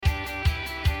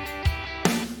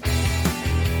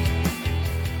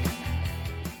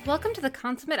Welcome to the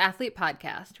Consummate Athlete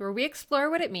Podcast, where we explore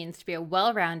what it means to be a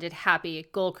well-rounded, happy,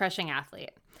 goal-crushing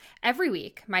athlete. Every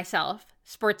week, myself,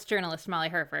 sports journalist Molly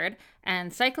Herford,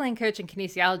 and cycling coach and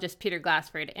kinesiologist Peter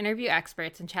Glassford interview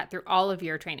experts and chat through all of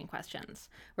your training questions.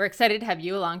 We're excited to have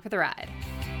you along for the ride.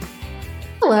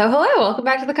 Hello. Welcome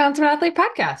back to the Consummate Athlete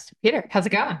Podcast. Peter, how's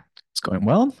it going? It's going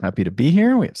well. Happy to be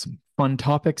here. We have some fun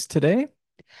topics today.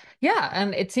 Yeah,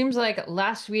 and it seems like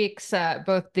last week's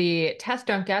both the test,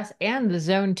 don't guess, and the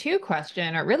zone 2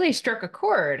 question really struck a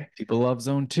chord. People love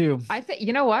zone 2. I think,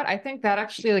 you know what? I think that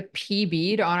actually like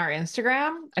PB'd on our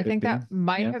Instagram. I think that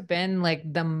might have been like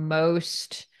the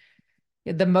most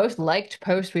liked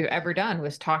post we've ever done,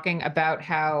 was talking about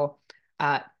how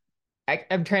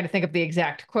I'm trying to think of the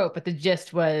exact quote, but the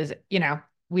gist was,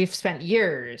 we've spent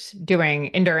years doing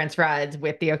endurance rides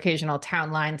with the occasional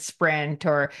town line sprint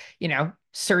or,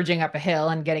 surging up a hill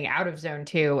and getting out of zone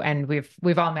 2. And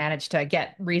we've all managed to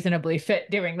get reasonably fit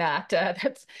doing that.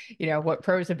 That's, what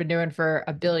pros have been doing for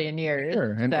a billion years.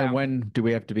 Sure. And when do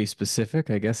we have to be specific,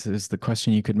 I guess, is the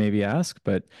question you could maybe ask.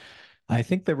 But I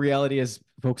think the reality is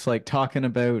folks like talking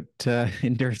about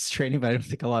endurance training, but I don't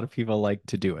think a lot of people like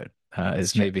to do it.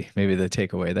 Is maybe the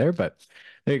takeaway there. But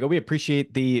there you go. We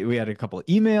appreciate we had a couple of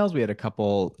emails, we had a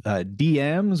couple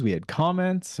DMs, we had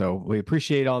comments. So we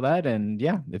appreciate all that. And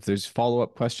yeah, if there's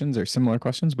follow-up questions or similar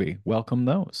questions, we welcome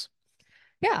those.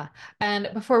 Yeah.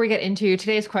 And before we get into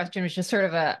today's question, which is sort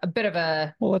of a bit of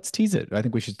a... Well, let's tease it. I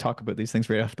think we should talk about these things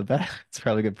right off the bat. It's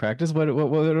probably good practice. What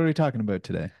are we talking about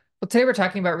today? Well, today we're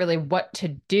talking about really what to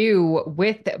do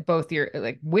with both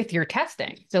with your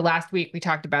testing. So last week we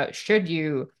talked about, should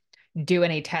you do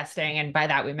any testing? And by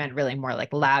that, we meant really more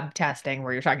like lab testing,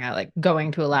 where you're talking about like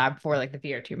going to a lab for like the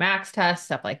VO2 max test,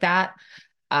 stuff like that.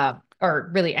 Or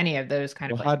really any of those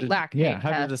kind of like lactate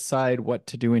how to decide what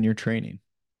to do in your training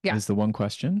is the one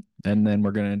question. And then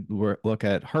we're going to look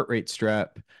at heart rate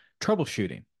strap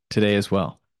troubleshooting today as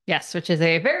well. Yes, which is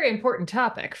a very important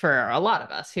topic for a lot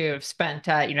of us who have spent,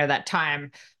 that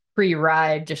time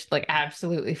pre-ride just like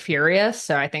absolutely furious.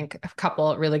 So I think a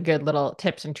couple really good little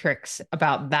tips and tricks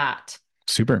about that.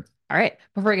 Super. All right.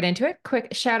 Before we get into it,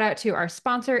 quick shout out to our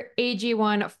sponsor,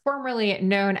 AG1, formerly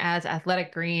known as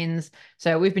Athletic Greens.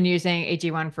 So we've been using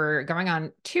AG1 for going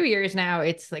on 2 years now.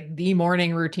 It's like the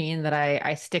morning routine that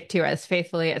I stick to as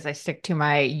faithfully as I stick to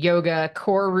my yoga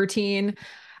core routine.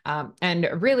 And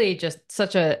really just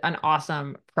such an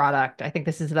awesome product. I think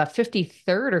this is the 53rd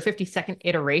or 52nd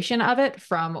iteration of it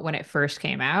from when it first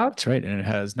came out. That's right. And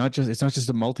it's not just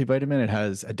a multivitamin. It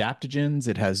has adaptogens.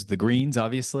 It has the greens,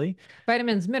 obviously.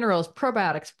 Vitamins, minerals,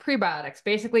 probiotics, prebiotics,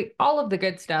 basically all of the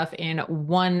good stuff in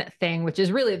one thing, which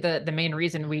is really the main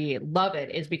reason we love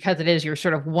it, is because it is your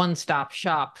sort of one-stop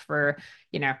shop for,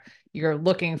 you're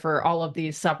looking for all of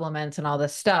these supplements and all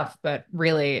this stuff, but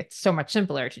really it's so much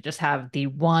simpler to just have the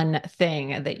one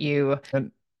thing that you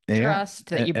trust,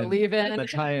 that you believe in. The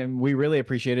time we really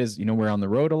appreciate is, we're on the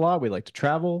road a lot. We like to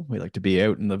travel. We like to be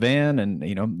out in the van. And,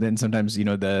 then sometimes,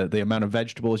 the amount of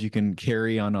vegetables you can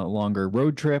carry on a longer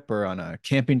road trip or on a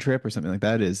camping trip or something like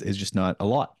that is just not a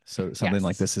lot. So something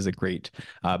like this is a great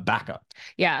backup.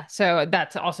 Yeah. So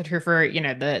that's also true for,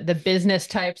 the business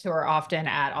types who are often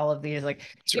at all of these, like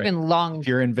long. If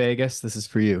you're in Vegas, this is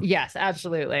for you. Yes,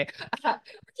 absolutely.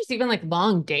 Just even like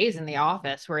long days in the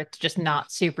office where it's just not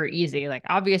super easy. Like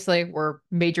obviously we're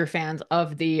major fans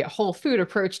of the whole food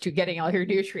approach to getting all your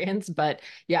nutrients, but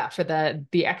yeah, for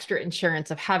the extra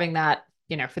insurance of having that,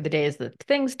 for the days that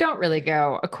things don't really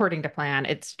go according to plan,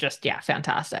 it's just,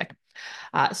 fantastic.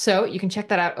 So you can check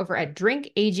that out over at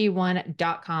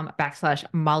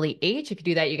drinkag1.com/MollyH. If you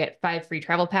do that, you get 5 free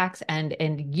travel packs and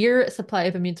a year supply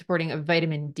of immune supporting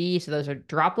vitamin D. So those are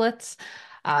droplets.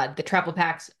 The travel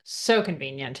packs, so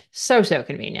convenient, so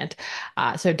convenient.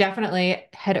 So definitely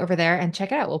head over there and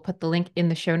check it out. We'll put the link in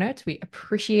the show notes. We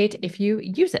appreciate if you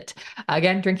use it.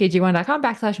 Again,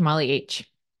 drinkag1.com/MollyH.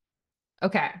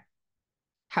 Okay.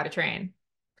 How to train.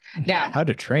 Now, how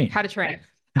to train. Okay.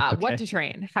 What to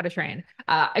train, how to train.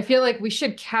 I feel like we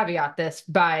should caveat this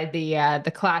by the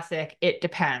classic, it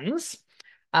depends.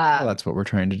 Well, that's what we're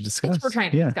trying to discuss.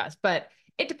 But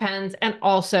it depends. And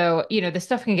also, this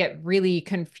stuff can get really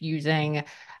confusing.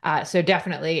 So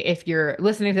definitely if you're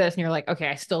listening to this and you're like, okay,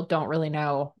 I still don't really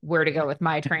know where to go with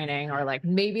my training, or like,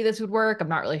 maybe this would work, I'm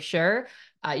not really sure.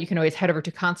 You can always head over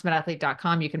to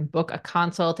consummateathlete.com. You can book a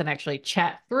consult and actually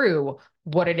chat through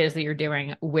what it is that you're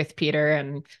doing with Peter,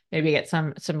 and maybe get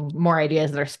some more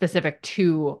ideas that are specific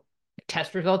to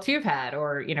test results you've had,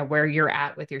 or, where you're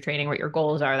at with your training, what your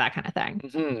goals are, that kind of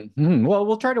thing. Well,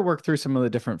 we'll try to work through some of the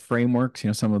different frameworks,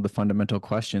 some of the fundamental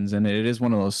questions. And it is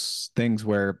one of those things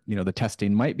where, the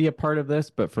testing might be a part of this,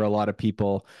 but for a lot of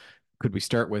people, could we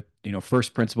start with,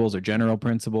 first principles or general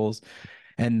principles?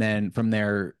 And then from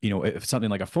there, if something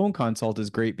like a phone consult is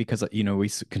great because, we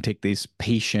can take these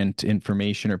patient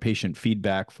information or patient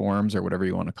feedback forms or whatever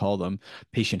you want to call them,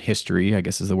 patient history, I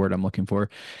guess is the word I'm looking for.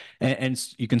 And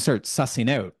you can start sussing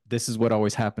out, this is what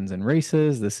always happens in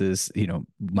races. This is,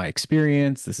 my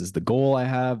experience. This is the goal I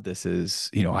have. This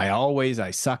is,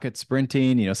 I suck at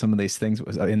sprinting. Some of these things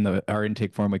was in our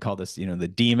intake form, we call this, the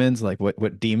demons, like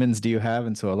what demons do you have?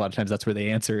 And so a lot of times that's where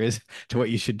the answer is to what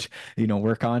you should,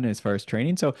 work on as far as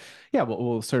training. So yeah,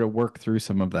 we'll sort of work through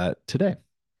some of that today.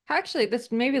 Actually,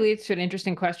 this maybe leads to an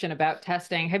interesting question about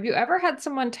testing. Have you ever had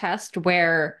someone test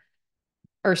where,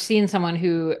 or seen someone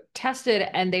who tested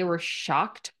and they were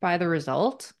shocked by the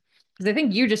result? Because I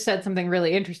think you just said something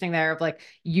really interesting there of like,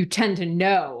 you tend to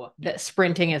know that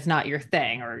sprinting is not your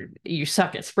thing, or you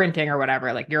suck at sprinting or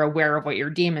whatever. Like you're aware of what your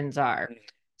demons are.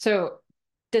 So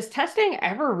does testing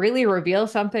ever really reveal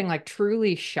something like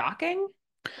truly shocking?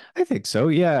 I think so.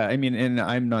 Yeah. I mean, and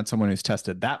I'm not someone who's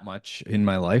tested that much in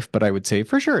my life, but I would say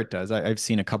for sure it does. I've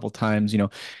seen a couple times,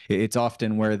 it's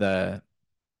often where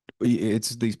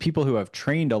it's these people who have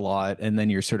trained a lot and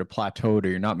then you're sort of plateaued or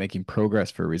you're not making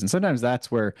progress for a reason. Sometimes that's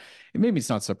where maybe it's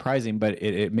not surprising, but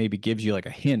it maybe gives you like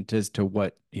a hint as to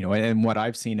what, and what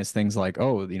I've seen is things like,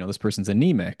 oh, this person's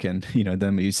anemic and,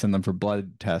 then you send them for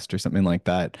blood test or something like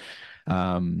that.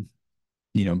 Um,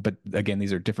 but again,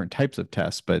 these are different types of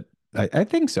tests, but I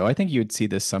think so. I think you would see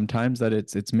this sometimes that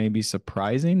it's maybe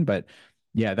surprising, but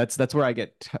yeah, that's where I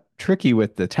get tricky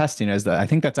with the testing is that I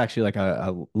think that's actually like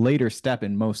a later step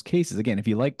in most cases. Again, if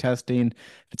you like testing,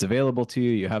 if it's available to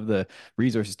you, you have the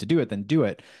resources to do it, then do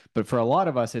it. But for a lot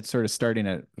of us, it's sort of starting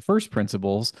at first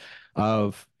principles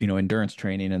of, endurance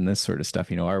training and this sort of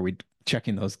stuff. Are we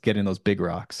getting those big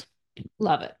rocks?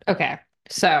 Love it. Okay.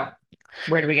 So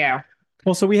where do we go?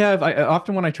 Well, so we have,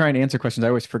 often when I try and answer questions, I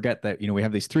always forget that, we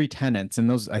have these three tenets and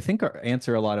those, I think,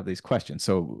 answer a lot of these questions.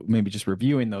 So maybe just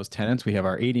reviewing those tenets, we have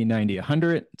our 80, 90,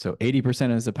 100. So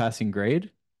 80% is a passing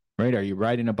grade, right? Are you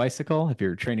riding a bicycle? If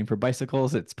you're training for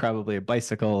bicycles, it's probably a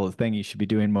bicycle thing you should be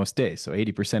doing most days. So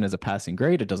 80% is a passing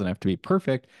grade. It doesn't have to be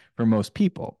perfect for most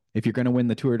people. If you're going to win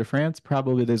the Tour de France,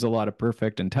 probably there's a lot of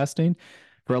perfect in testing.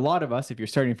 For a lot of us, if you're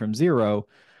starting from zero,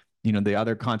 the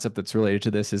other concept that's related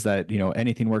to this is that,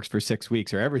 anything works for 6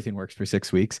 weeks or everything works for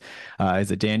 6 weeks,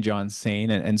 is a Dan John's saying.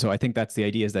 And so I think that's the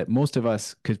idea is that most of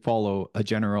us could follow a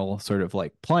general sort of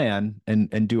like plan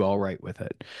and do all right with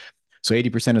it. So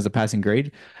 80% is a passing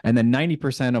grade. And then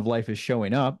 90% of life is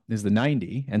showing up is the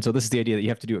 90. And so this is the idea that you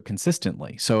have to do it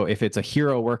consistently. So if it's a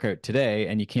hero workout today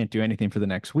and you can't do anything for the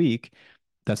next week,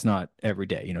 that's not every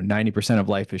day. 90% of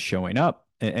life is showing up.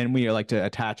 And we like to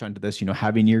attach onto this,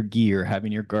 having your gear,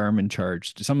 having your Garmin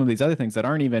charged, some of these other things that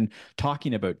aren't even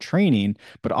talking about training,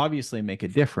 but obviously make a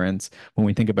difference when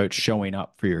we think about showing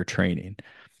up for your training.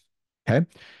 Okay.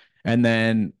 And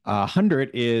then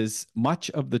 100 is much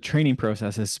of the training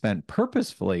process is spent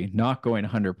purposefully not going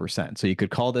 100%. So you could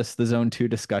call this the zone 2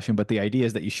 discussion, but the idea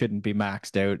is that you shouldn't be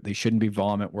maxed out. They shouldn't be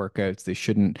vomit workouts. They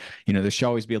shouldn't, there should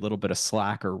always be a little bit of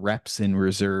slack or reps in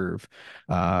reserve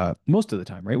most of the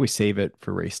time, right? We save it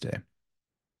for race day.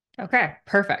 Okay,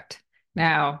 perfect.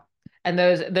 Now, and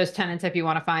those tenants, if you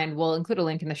want to find, we'll include a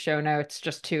link in the show notes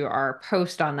just to our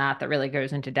post on that really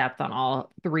goes into depth on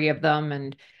all three of them,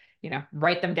 and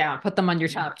write them down, put them on your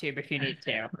top tube if you need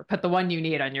to, or put the one you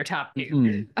need on your top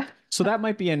tube. So that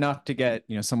might be enough to get,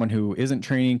 someone who isn't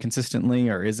training consistently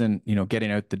or isn't,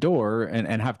 getting out the door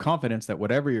and have confidence that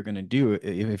whatever you're going to do,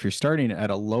 if you're starting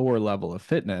at a lower level of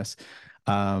fitness,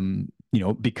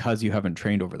 because you haven't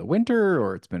trained over the winter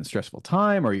or it's been a stressful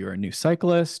time or you're a new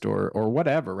cyclist or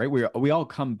whatever, right? We all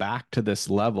come back to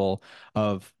this level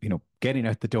of, getting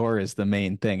out the door is the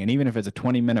main thing. And even if it's a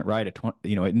 20-minute ride,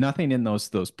 nothing in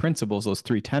those principles, those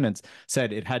three tenets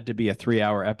said it had to be a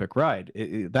 3-hour epic ride.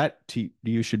 That to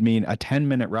you should mean a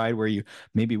 10-minute ride where you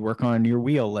maybe work on your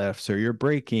wheel lifts or your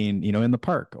braking, in the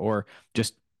park, or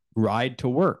just ride to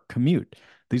work, commute.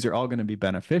 These are all going to be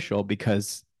beneficial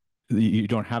because you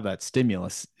don't have that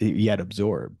stimulus yet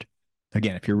absorbed.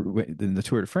 Again, if you're in the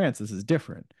Tour de France, this is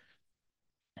different.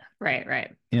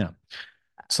 Right. Yeah.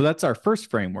 So that's our first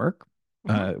framework.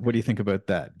 Mhm. What do you think about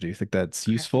that? Do you think that's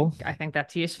useful? I think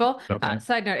that's useful. Okay.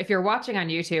 Side note, if you're watching on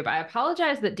YouTube, I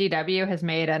apologize that DW has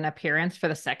made an appearance for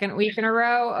the second week in a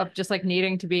row of just like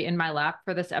needing to be in my lap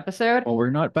for this episode. Well, we're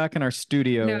not back in our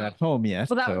studio No. at home yet,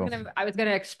 Well, so I was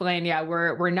gonna explain. Yeah,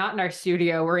 we're not in our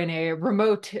studio. We're in a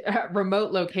remote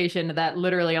location that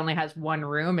literally only has one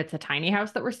room. It's a tiny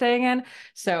house that we're staying in.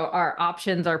 So our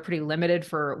options are pretty limited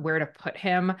for where to put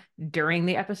him during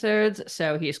the episodes.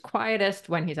 So he's quietest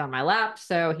when he's on my lap.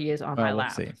 So he is on my well, we'll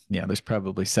lap. see. Yeah, there's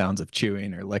probably sounds of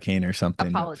chewing or licking or something.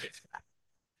 Apologies for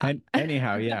And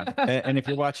anyhow, yeah. that. And if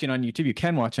you're watching on YouTube, you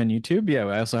can watch on YouTube. Yeah,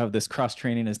 I also have this cross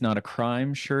training is not a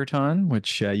crime shirt on,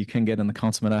 which you can get in the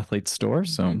Consummate Athlete store.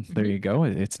 So there you go.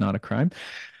 It's not a crime.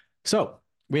 So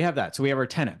we have that. So we have our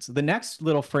tenets. The next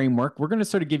little framework, we're going to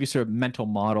sort of give you sort of mental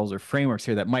models or frameworks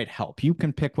here that might help. You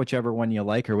can pick whichever one you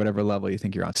like or whatever level you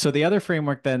think you're on. So the other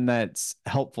framework then that's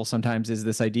helpful sometimes is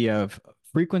this idea of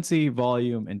frequency,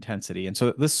 volume, intensity. And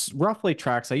so this roughly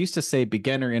tracks, I used to say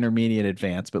beginner, intermediate,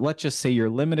 advanced, but let's just say you're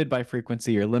limited by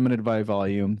frequency, you're limited by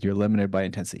volume, you're limited by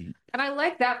intensity. And I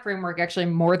like that framework actually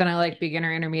more than I like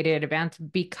beginner, intermediate,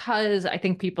 advanced because I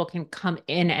think people can come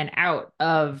in and out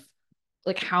of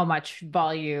like how much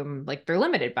volume like they're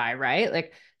limited by, right?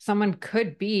 Like someone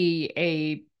could be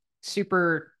a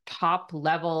super top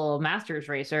level masters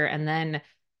racer and then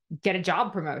get a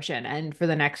job promotion and for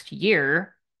the next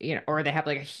year, or they have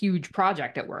like a huge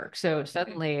project at work. So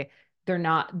suddenly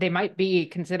they might be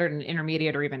considered an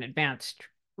intermediate or even advanced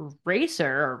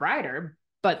racer or rider,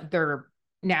 but they're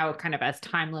now kind of as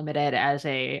time limited as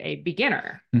a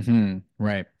beginner.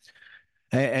 Right.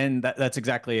 And that's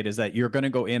exactly it, is that you're going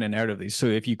to go in and out of these. So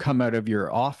if you come out of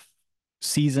your off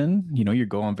season, you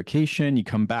go on vacation, you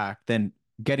come back, then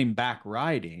getting back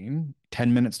riding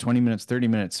 10 minutes, 20 minutes,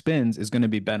 30-minute spins is going to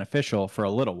be beneficial for a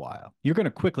little while. You're going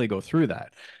to quickly go through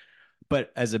that.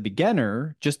 But as a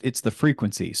beginner, just it's the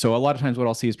frequency. So a lot of times what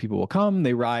I'll see is people will come,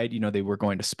 they ride, they were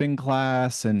going to spin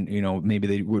class and, maybe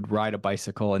they would ride a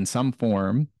bicycle in some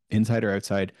form, inside or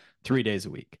outside, 3 days a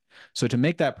week. So to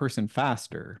make that person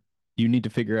faster, you need to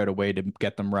figure out a way to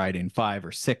get them riding 5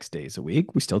 or 6 days a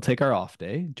week. We still take our off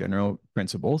day, general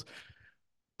principles,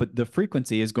 but the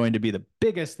frequency is going to be the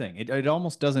biggest thing. It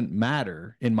almost doesn't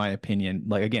matter, in my opinion,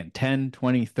 like again, 10,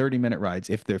 20, 30-minute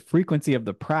rides. If the frequency of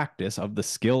the practice of the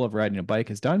skill of riding a bike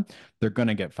is done, they're going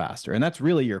to get faster. And that's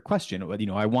really your question.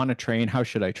 I want to train. How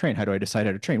should I train? How do I decide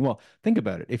how to train? Well, think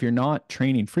about it. If you're not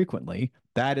training frequently,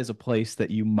 that is a place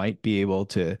that you might be able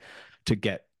to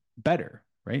get better,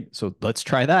 right? So let's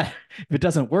try that. If it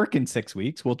doesn't work in 6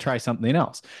 weeks, we'll try something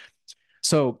else.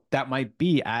 So that might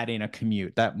be adding a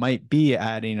commute. That might be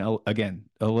adding, again,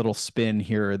 a little spin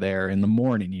here or there in the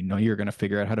morning. You're going to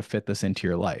figure out how to fit this into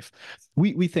your life.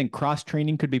 We think cross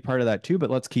training could be part of that too,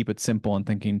 but let's keep it simple and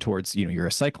thinking towards, you're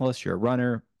a cyclist, you're a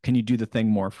runner. Can you do the thing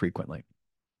more frequently?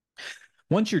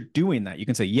 Once you're doing that, you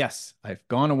can say, yes, I've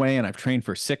gone away and I've trained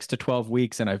for 6 to 12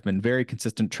 weeks and I've been very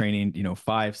consistent training,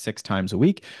 5, 6 times a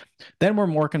week. Then we're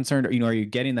more concerned, are you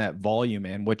getting that volume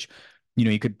in, which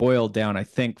you could boil down, I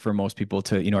think, for most people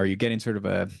to, are you getting sort of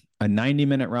a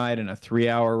 90-minute ride and a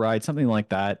 3-hour ride, something like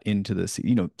that into this?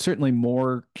 Certainly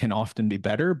more can often be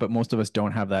better, but most of us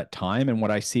don't have that time. And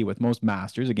what I see with most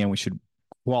masters, again, we should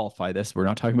qualify this. We're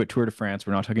not talking about Tour de France.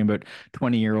 We're not talking about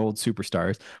 20-year-old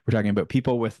superstars. We're talking about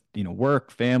people with,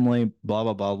 work, family, blah,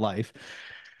 blah, blah, life.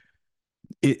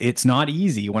 It's not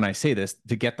easy when I say this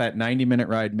to get that 90-minute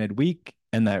ride midweek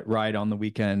and that ride on the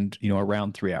weekend,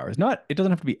 around 3 hours. It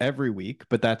doesn't have to be every week,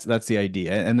 but that's the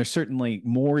idea. And there's certainly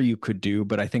more you could do,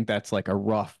 but I think that's like a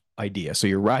rough idea. So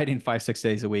you're riding 5, 6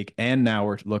 days a week, and now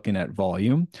we're looking at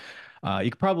volume. You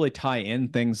could probably tie in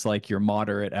things like your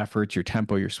moderate efforts, your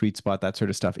tempo, your sweet spot, that sort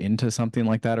of stuff into something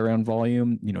like that around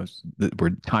volume. We're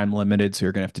time limited, so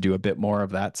you're going to have to do a bit more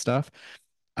of that stuff.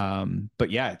 But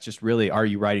yeah, it's just really, are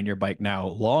you riding your bike now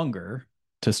longer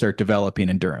to start developing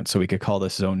endurance? So we could call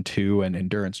this zone 2 and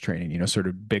endurance training, sort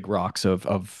of big rocks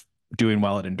of doing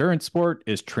well at endurance sport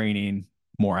is training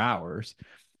more hours.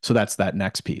 So that's that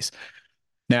next piece.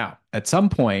 Now, at some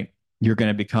point, you're going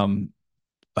to become,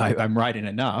 I'm riding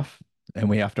enough. And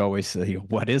we have to always say,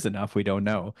 what is enough? We don't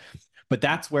know. But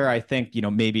that's where I think,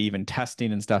 maybe even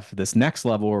testing and stuff, this next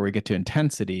level where we get to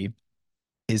intensity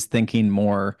is thinking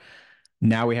more.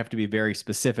 Now we have to be very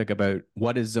specific about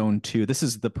what is zone 2. This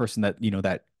is the person that,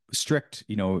 that strict,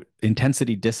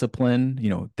 intensity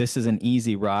discipline, this is an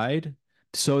easy ride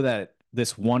so that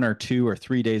this 1 or 2 or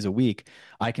 3 days a week,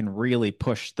 I can really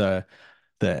push the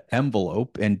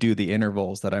envelope and do the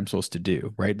intervals that I'm supposed to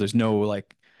do, right? There's no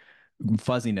like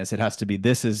fuzziness. It has to be,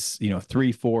 this is,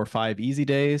 3, 4, 5 easy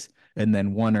days, and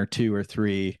then 1 or 2 or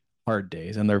 3 hard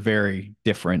days, and they're very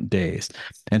different days.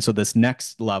 And so this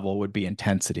next level would be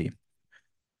intensity.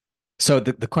 So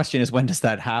the question is, when does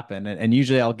that happen? And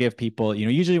usually I'll give people,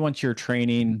 usually once you're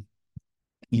training,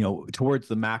 towards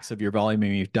the max of your volume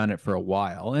and you've done it for a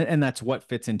while, and that's what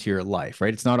fits into your life,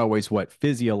 right? It's not always what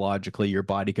physiologically your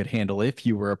body could handle if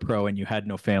you were a pro and you had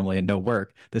no family and no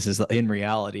work. This is in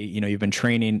reality, you've been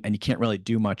training and you can't really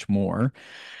do much more.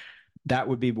 That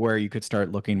would be where you could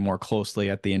start looking more closely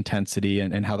at the intensity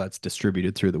and how that's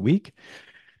distributed through the week.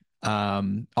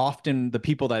 Often the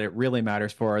people that it really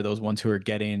matters for are those ones who are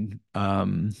getting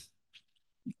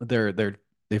they're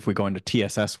if we go into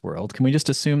TSS world. Can we just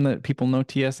assume that people know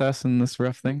TSS in this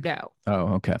rough thing? No.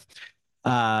 Oh, okay.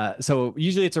 So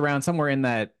usually it's around somewhere in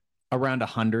that around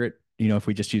 100, if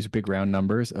we just use big round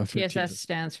numbers. TSS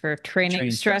stands for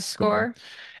training Stress stress score.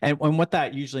 And what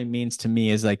that usually means to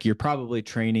me is like you're probably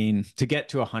training to get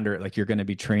to 100, like you're going to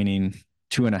be training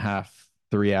 2.5,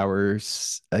 3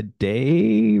 hours a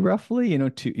day, roughly.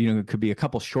 It could be a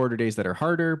couple shorter days that are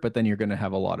harder, but then you're going to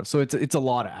have a lot of. So it's a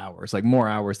lot of hours, like more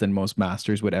hours than most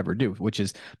masters would ever do, which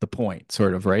is the point,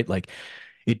 sort of, right? Like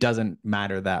it doesn't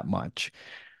matter that much.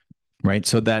 Right.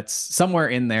 So that's somewhere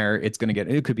in there. It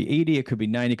could be 80, it could be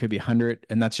 90, it could be 100.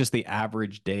 And that's just the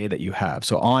average day that you have.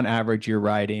 So on average, you're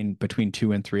riding between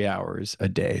 2 and 3 hours a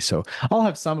day. So I'll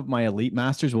have some of my elite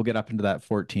masters will get up into that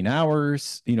 14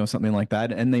 hours, something like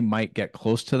that. And they might get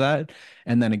close to that.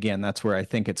 And then again, that's where I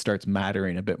think it starts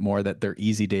mattering a bit more that their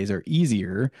easy days are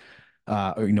easier.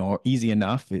 Easy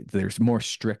enough. There's more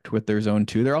strict with their zone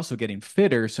two. They're also getting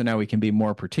fitter. So now we can be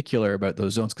more particular about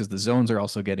those zones because the zones are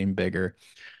also getting bigger.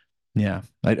 Yeah,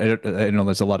 I know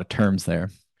there's a lot of terms there.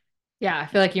 Yeah, I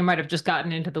feel like you might have just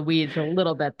gotten into the weeds a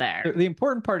little bit there. The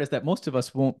important part is that most of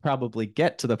us won't probably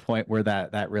get to the point where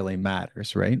that really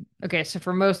matters, right? Okay, so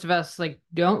for most of us, like,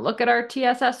 don't look at our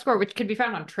TSS score, which can be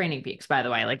found on Training Peaks, by the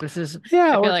way. Like, this is,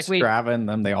 Yeah, I or feel like Strava and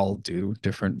them, they all do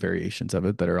different variations of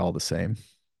it that are all the same.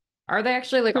 Are they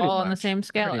actually like Pretty all on the much. same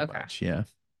scale? Pretty Okay. much, yeah.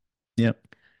 Yep.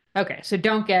 Okay, so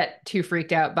don't get too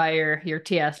freaked out by your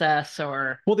TSS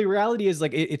or Well, the reality is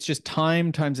like it's just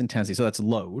time times intensity. So that's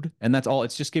load, and that's all.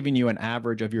 It's just giving you an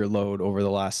average of your load over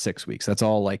the last 6 weeks. That's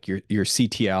all like your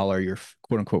CTL or your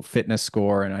quote unquote fitness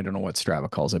score. And I don't know what Strava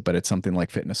calls it, but it's something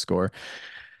like fitness score.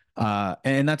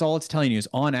 And that's all it's telling you is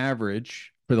on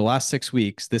average for the last 6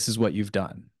 weeks, this is what you've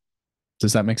done.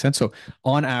 Does that make sense? So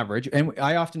on average, and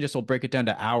I often just will break it down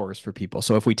to hours for people.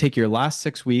 So if we take your last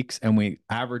 6 weeks and we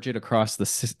average it across the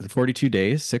 42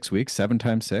 days, 6 weeks, 7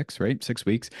 times 6, right? 6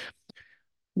 weeks.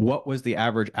 What was the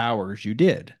average hours you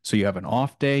did? So you have an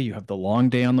off day, you have the long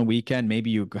day on the weekend. Maybe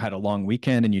you had a long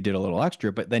weekend and you did a little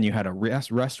extra, but then you had a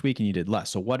rest week and you did less.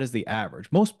 So what is the average?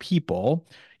 Most people,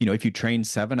 if you train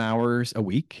 7 hours a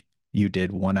week, you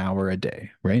did 1 hour a day,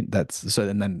 right? That's so,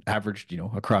 and then averaged,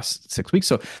 across 6 weeks.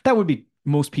 So that would be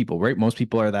most people, right? Most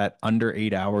people are that under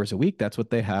 8 hours a week. That's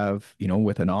what they have,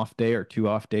 with an off day or 2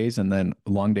 off days and then a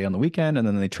long day on the weekend. And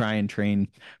then they try and train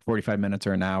 45 minutes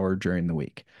or an hour during the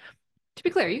week. to be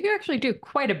clear, you can actually do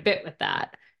quite a bit with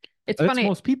that. It's That's funny.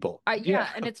 most people. Yeah,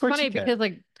 and of it's course funny you can. because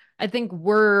like I think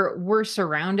we're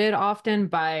surrounded often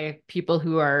by people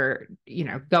who are,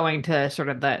 going to sort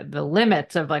of the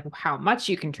limits of like how much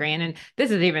you can train. And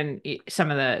this is even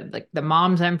some of the like the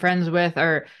moms I'm friends with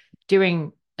are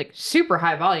doing like super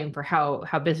high volume for how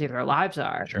busy their lives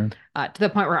are. Sure. To the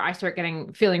point where I start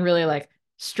feeling really like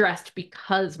stressed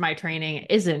because my training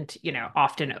isn't,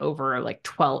 often over like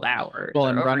 12 hours. Well, or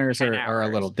and over runners 10 are a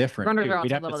little hours. different Runners too. are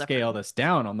We'd also a have to little scale different. this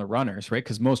down on the runners, right?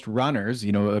 Because most runners,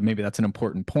 maybe that's an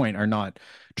important point, are not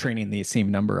training the same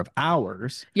number of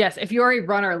hours. Yes, if you're a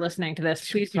runner listening to this,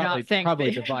 please do not think Probably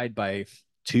divide by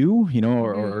two,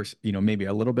 or, Mhm. or maybe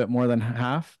a little bit more than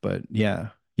half. But yeah.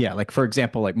 Yeah, like for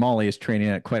example, like Molly is training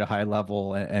at quite a high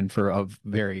level and for a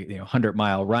very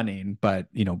 100-mile running, but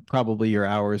probably your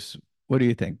hours, what do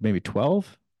you think? Maybe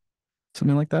 12?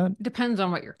 Something like that? Depends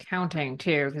on what you're counting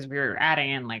too, because if you're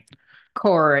adding in like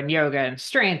core and yoga and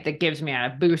strength, it gives me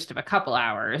a boost of a couple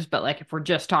hours. But like if we're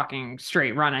just talking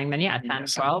straight running, then yeah, 10,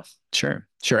 12. Sure,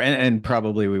 sure. And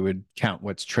probably we would count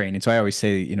what's training. So I always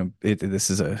say, this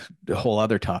is a whole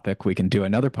other topic. We can do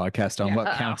another podcast on Yeah.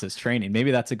 what counts as training.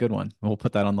 Maybe that's a good one. We'll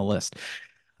put that on the list.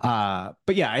 But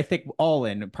yeah, I think all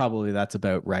in, probably that's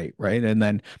about right. Right. And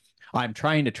then I'm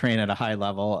trying to train at a high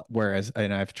level,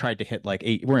 and I've tried to hit like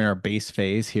we're in our base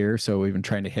phase here. So we've been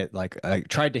trying to hit I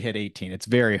tried to hit 18. It's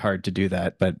very hard to do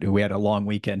that, but we had a long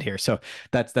weekend here. So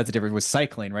that's a difference with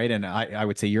cycling, right? And I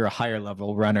would say you're a higher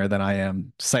level runner than I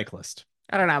am cyclist.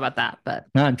 I don't know about that, but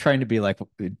I'm trying to be like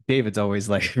David's always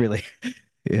like really,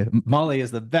 yeah, Molly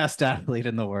is the best athlete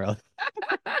in the world.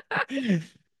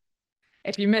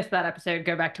 If you missed that episode,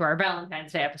 go back to our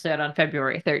Valentine's Day episode on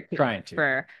February 13th Trying to.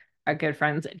 for our good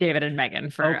friends David and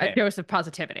Megan for a dose of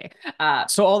positivity.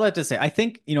 So all that to say, I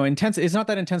think, intensity, it's not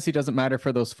that intensity doesn't matter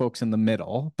for those folks in the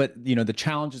middle, but the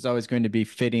challenge is always going to be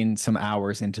fitting some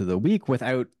hours into the week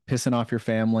without pissing off your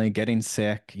family, getting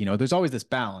sick. There's always this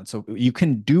balance. So you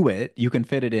can do it, you can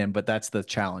fit it in, but that's the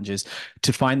challenge, is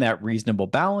to find that reasonable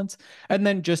balance. And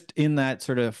then just in that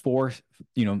sort of 4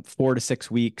 to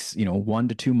 6 weeks, 1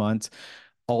 to 2 months,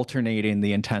 alternating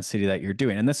the intensity that you're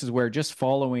doing. And this is where just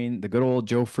following the good old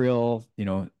Joe Friel,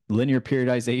 linear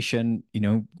periodization,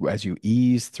 as you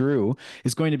ease through,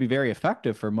 is going to be very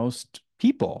effective for most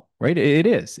people, right? It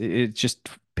is. It's just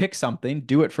pick something,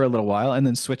 do it for a little while, and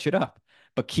then switch it up,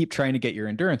 but keep trying to get your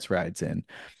endurance rides in.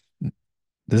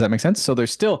 Does that make sense? So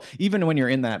there's still, even when you're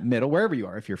in that middle, wherever you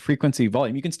are, if you're frequency,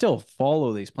 volume, you can still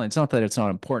follow these plans. It's not that it's not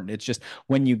important. It's just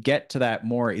when you get to that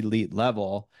more elite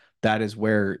level, that is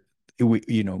where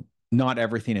not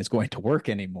everything is going to work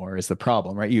anymore is the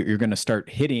problem, right? You're going to start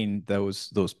hitting those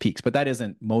peaks, but that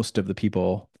isn't most of the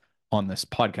people on this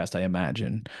podcast, I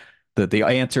imagine. The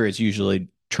answer is usually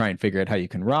try and figure out how you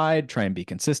can ride, try and be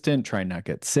consistent, try and not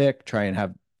get sick, try and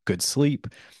have good sleep.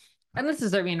 And this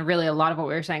is, really a lot of what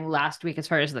we were saying last week as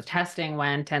far as the testing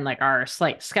went, and like our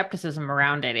slight skepticism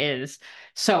around it is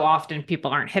so often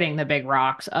people aren't hitting the big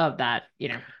rocks of that,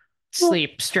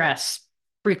 sleep, stress,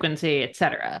 frequency,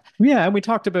 etc. Yeah, and we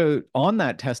talked about on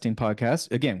that testing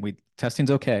podcast. Again, testing's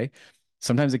okay.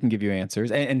 Sometimes it can give you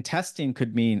answers, and testing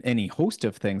could mean any host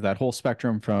of things. That whole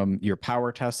spectrum from your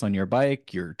power tests on your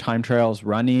bike, your time trials,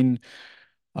 running,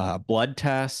 blood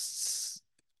tests.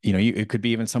 It could be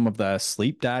even some of the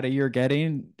sleep data you're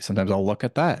getting. Sometimes I'll look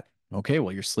at that. Okay,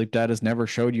 well, your sleep data has never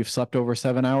showed you've slept over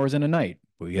 7 hours in a night.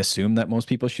 We assume that most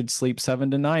people should sleep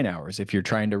 7 to 9 hours. If you're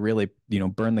trying to really,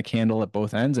 burn the candle at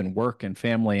both ends and work and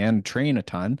family and train a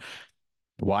ton,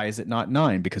 why is it not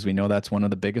 9? Because we know that's one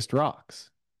of the biggest rocks.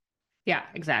 Yeah,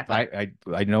 exactly.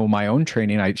 I know my own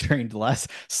training. I trained less,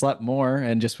 slept more,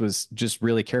 and was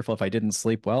really careful. If I didn't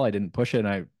sleep well, I didn't push it.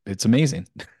 And it's amazing.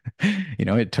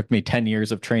 It took me 10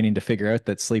 years of training to figure out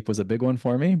that sleep was a big one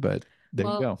for me, but there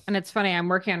you go. And it's funny, I'm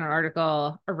working on an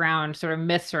article around sort of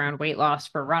myths around weight loss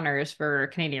for runners for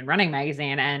Canadian Running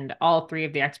Magazine. And all three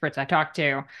of the experts I talked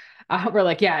to were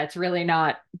like, yeah, it's really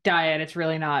not diet. It's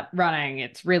really not running.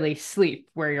 It's really sleep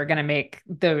where you're going to make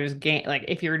those gain. Like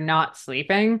if you're not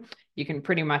sleeping, you can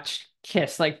pretty much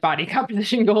kiss like body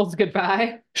composition goals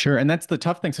goodbye. Sure. And that's the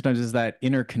tough thing sometimes, is that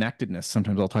interconnectedness.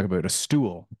 Sometimes I'll talk about a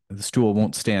stool. The stool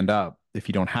won't stand up if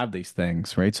you don't have these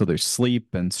things, right? So there's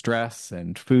sleep and stress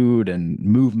and food and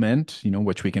movement,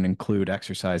 which we can include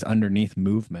exercise underneath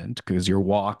movement, because your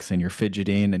walks and your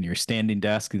fidgeting and your standing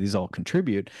desk, these all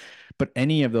contribute. But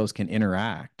any of those can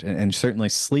interact. And certainly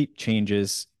sleep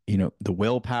changes, the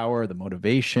willpower, the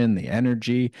motivation, the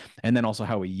energy, and then also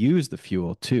how we use the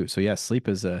fuel too. So yeah, sleep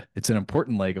it's an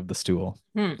important leg of the stool.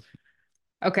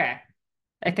 Okay.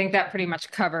 I think that pretty much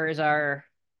covers our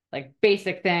like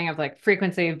basic thing of like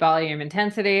frequency, volume,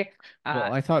 intensity.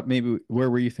 Well, I thought maybe, where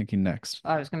were you thinking next?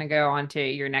 I was going to go on to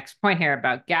your next point here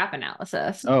about gap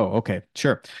analysis. Oh, okay.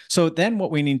 Sure. So then what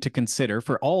we need to consider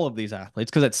for all of these athletes,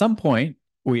 because at some point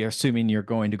we are assuming you're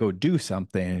going to go do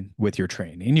something with your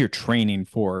training. You're training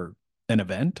for an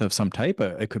event of some type.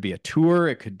 It could be a tour.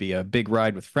 It could be a big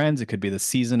ride with friends. It could be the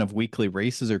season of weekly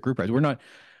races or group rides. We're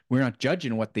not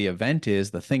judging what the event is,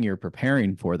 the thing you're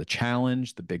preparing for, the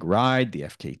challenge, the big ride, the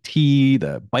FKT,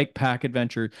 the bike pack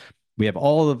adventure. We have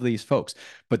all of these folks,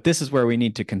 but this is where we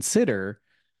need to consider,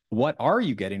 what are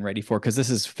you getting ready for? Because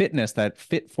this is fitness that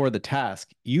fit for the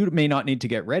task. You may not need to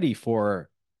get ready for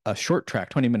a short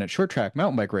track, 20-minute short track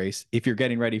mountain bike race if you're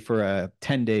getting ready for a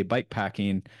 10-day bike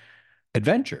packing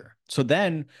adventure. So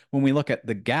then when we look at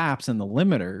the gaps and the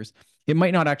limiters, it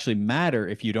might not actually matter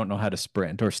if you don't know how to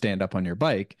sprint or stand up on your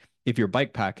bike if you're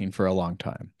bike packing for a long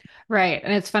time. Right.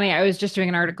 And it's funny, I was just doing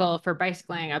an article for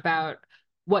bicycling about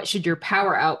what should your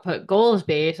power output goals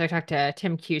be. So I talked to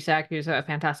Tim Cusack, who's a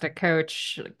fantastic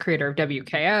coach, creator of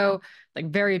WKO, like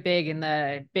very big in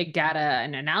the big data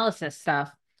and analysis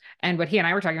stuff. And what he and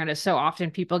I were talking about is so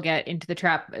often people get into the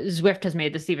trap. Zwift has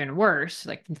made this even worse.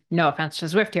 Like, no offense to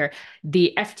Zwift here,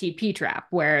 the FTP trap,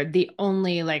 where the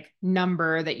only like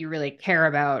number that you really care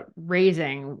about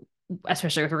raising,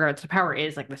 especially with regards to power,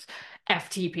 is like this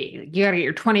FTP. You got to get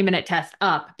your 20-minute test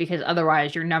up because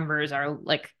otherwise your numbers are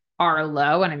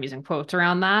low. And I'm using quotes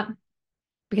around that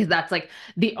because that's like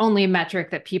the only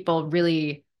metric that people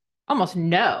really almost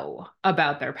know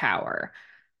about their power.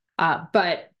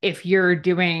 But if you're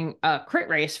doing a crit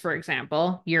race, for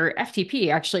example, your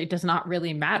FTP actually does not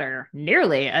really matter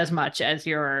nearly as much as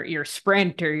your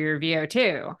sprint or your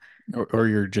VO2. or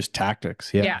your just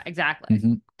tactics. Yeah. Yeah, exactly.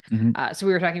 Hmm. Hmm. So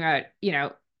we were talking about,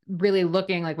 really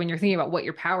looking like when you're thinking about what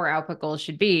your power output goals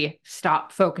should be,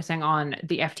 stop focusing on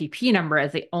the FTP number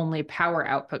as the only power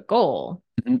output goal.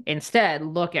 Hmm. Instead,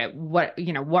 look at what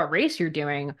race you're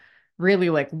doing, really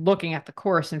like looking at the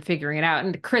course and figuring it out.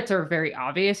 And crits are a very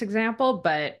obvious example,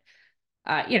 but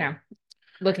uh, you know,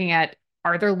 looking at,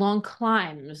 are there long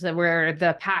climbs where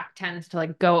the pack tends to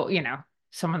like go,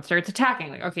 someone starts attacking,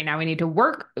 like, okay, now we need to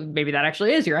work. Maybe that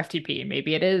actually is your FTP.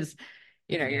 Maybe it is,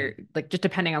 you're like, just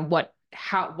depending on what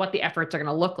the efforts are going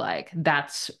to look like.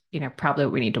 That's, probably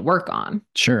what we need to work on.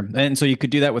 Sure. And so you could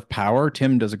do that with power.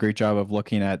 Tim does a great job of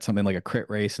looking at something like a crit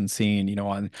race and seeing,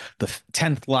 on the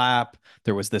 10th lap,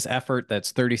 there was this effort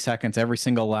that's 30 seconds every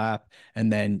single lap,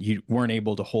 and then you weren't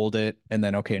able to hold it. And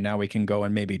then, okay, now we can go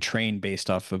and maybe train based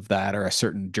off of that, or a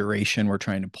certain duration we're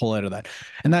trying to pull out of that.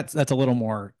 And that's a little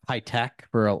more high tech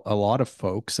for a lot of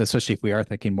folks, especially if we are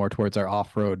thinking more towards our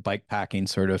off-road bike packing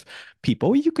sort of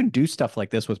people. You can do stuff like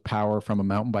this with power from a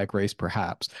mountain bike race,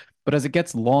 perhaps. But as it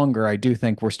gets longer, I do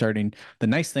think we're starting. The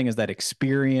nice thing is that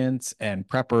experience and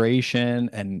preparation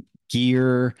and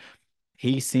gear,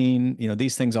 pacing,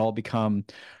 these things all become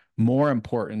more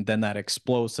important than that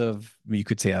explosive, you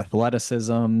could say,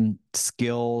 athleticism,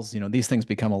 skills. These things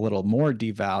become a little more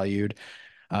devalued,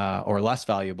 or less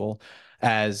valuable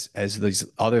as these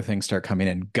other things start coming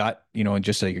in. Gut, and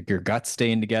just like your gut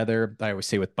staying together. I always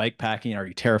say with bike packing, are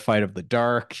you terrified of the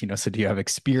dark? So do you have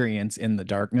experience in the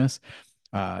darkness?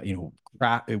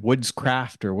 Woods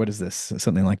craft, or what is this?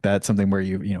 Something like that. Something where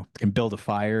you can build a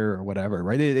fire or whatever,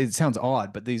 right? It sounds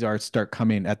odd, but these are start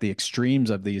coming at the extremes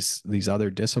of these other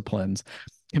disciplines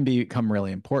can become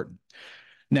really important.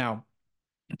 Now,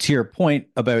 to your point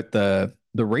about the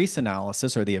race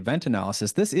analysis or the event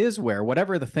analysis, this is where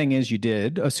whatever the thing is you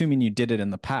did, assuming you did it in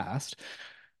the past,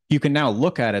 you can now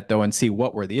look at it though and see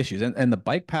what were the issues. And the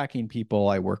bike packing people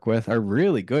I work with are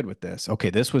really good with this. Okay,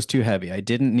 this was too heavy. I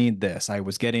didn't need this. I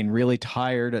was getting really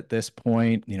tired at this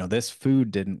point. This food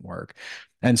didn't work.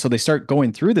 And so they start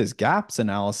going through this gaps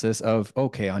analysis of,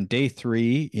 okay, on day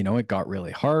 3, it got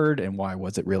really hard. And why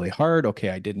was it really hard? Okay,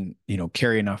 I didn't,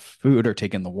 carry enough food or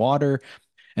take in the water.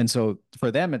 And so for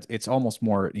them, it's almost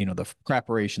more, the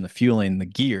preparation, the fueling, the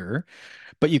gear.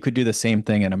 But you could do the same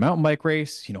thing in a mountain bike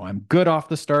race. I'm good off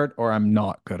the start, or I'm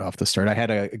not good off the start. I had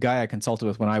a guy I consulted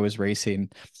with when I was racing.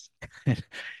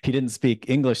 He didn't speak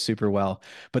English super well,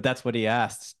 but that's what he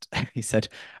asked. He said,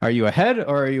 "Are you ahead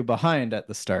or are you behind at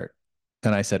the start?"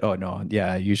 And I said, "Oh no,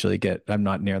 yeah, I'm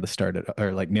not near the start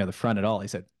or like near the front at all." He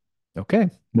said, "Okay,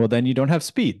 well then you don't have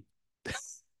speed."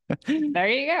 There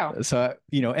you go. So,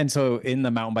 and so in the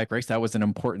mountain bike race, that was an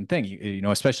important thing,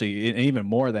 especially even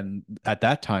more than at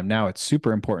that time. Now it's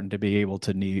super important to be able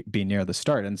to be near the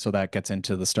start. And so that gets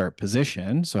into the start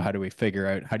position. So how do we figure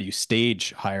out, how do you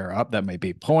stage higher up? That might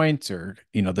be points, or,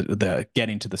 the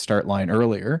getting to the start line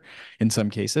earlier in some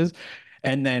cases.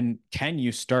 And then can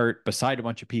you start beside a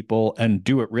bunch of people and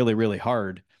do it really, really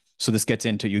hard? So this gets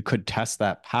into, you could test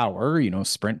that power,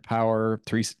 sprint power,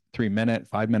 3 minute,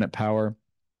 5 minute power.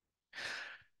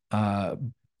 Uh,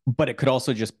 but it could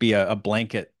also just be a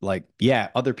blanket, like, yeah,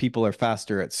 other people are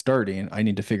faster at starting. I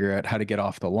need to figure out how to get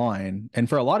off the line. And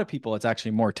for a lot of people, it's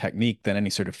actually more technique than any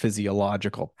sort of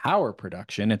physiological power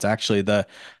production. It's actually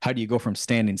how do you go from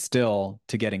standing still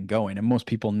to getting going? And most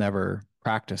people never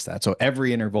practice that. So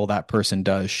every interval that person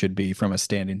does should be from a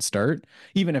standing start,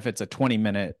 even if it's a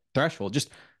 20-minute threshold. Just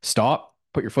stop,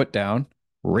 put your foot down,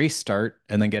 race start,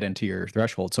 and then get into your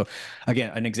threshold. So again,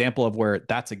 an example of where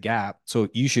that's a gap. So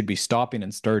you should be stopping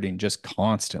and starting just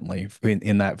constantly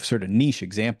in that sort of niche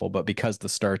example, but because the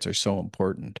starts are so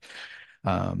important.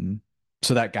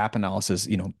 So that gap analysis,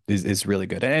 is really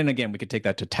good. And again, we could take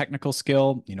that to technical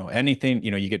skill, anything,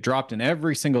 you get dropped in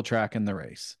every single track in the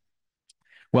race.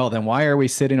 Well, then why are we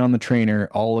sitting on the trainer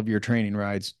all of your training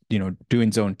rides,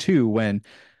 doing zone 2, when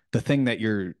the thing that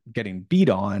you're getting beat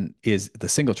on is the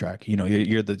single track?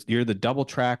 You're the double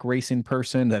track racing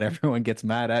person that everyone gets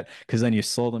mad at, because then you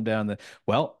slow them down.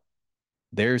 Well,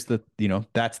 there's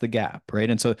that's the gap, right?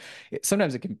 And so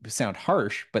sometimes it can sound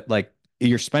harsh, but like,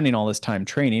 you're spending all this time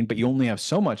training, but you only have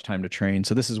so much time to train.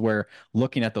 So this is where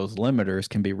looking at those limiters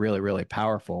can be really, really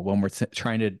powerful when we're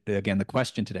trying to, again, the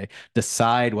question today,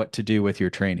 decide what to do with your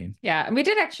training. Yeah. And we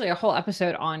did actually a whole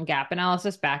episode on gap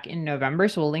analysis back in November.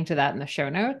 So we'll link to that in the show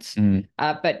notes.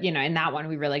 But, in that one,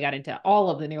 we really got into all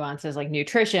of the nuances like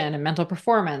nutrition and mental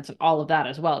performance and all of that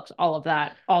as well, because all of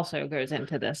that also goes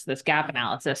into this gap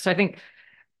analysis. So I think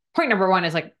point number one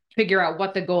is like figure out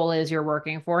what the goal is you're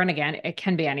working for. And again, it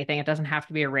can be anything. It doesn't have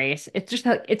to be a race. It's just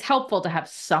like it's helpful to have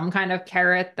some kind of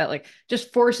carrot that like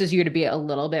just forces you to be a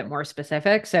little bit more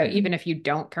specific. So Mhm. even if you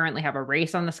don't currently have a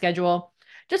race on the schedule,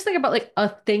 just think about like a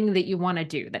thing that you want to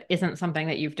do that isn't something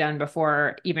that you've done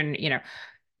before, even,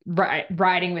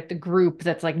 riding with the group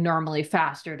that's like normally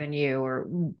faster than you or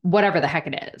whatever the heck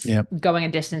it is, Yep. going a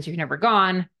distance you've never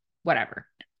gone, whatever.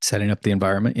 Setting up the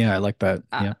environment. Yeah, I like that.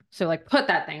 Yeah. So like put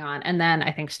that thing on, and then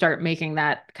I think start making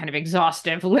that kind of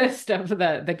exhaustive list of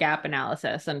the gap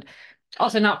analysis, and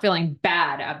also not feeling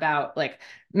bad about like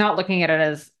not looking at it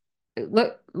as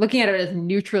looking at it as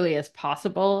neutrally as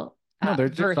possible No, they're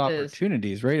just versus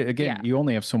opportunities, right? Again, yeah, you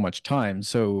only have so much time.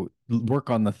 So work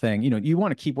on the thing. You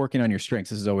want to keep working on your strengths.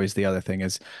 This is always the other thing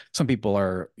is some people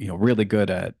are, really good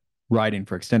at riding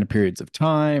for extended periods of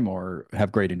time or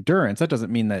have great endurance. That doesn't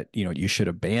mean that, you should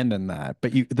abandon that.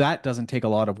 But that doesn't take a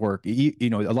lot of work. A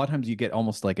lot of times you get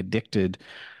almost like addicted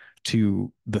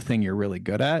to the thing you're really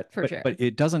good at, for sure. but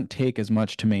it doesn't take as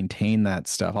much to maintain that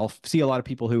stuff. I'll see a lot of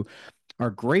people who are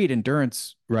great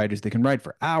endurance riders. They can ride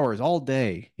for hours all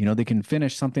day. They can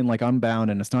finish something like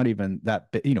Unbound, and it's not even that,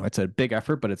 it's a big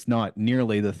effort, but it's not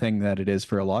nearly the thing that it is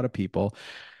for a lot of people.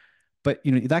 But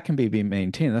that can be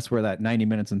maintained. That's where that 90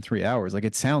 minutes and 3 hours, like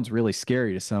it sounds really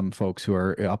scary to some folks who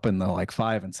are up in the like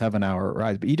 5 and 7 hour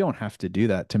rides, but you don't have to do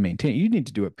that to maintain. You need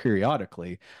to do it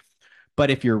periodically. But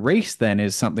if your race then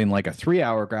is something like a 3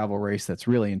 hour gravel race that's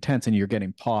really intense and you're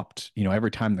getting popped,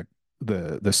 every time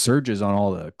the surges on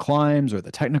all the climbs or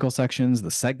the technical sections,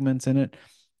 the segments in it,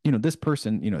 this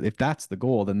person, if that's the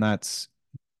goal, then that's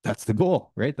the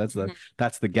goal, right? That's the Mhm.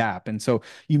 that's the gap. And so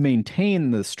you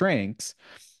maintain the strengths.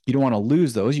 You don't want to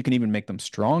lose those. You can even make them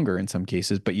stronger in some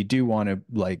cases, but you do want to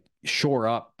like shore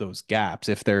up those gaps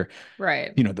if they're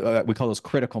Right. we call those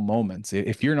critical moments.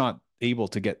 If you're not able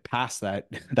to get past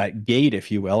that gate,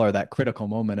 if you will, or that critical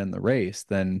moment in the race,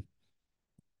 then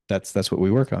that's what we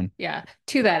work on. Yeah.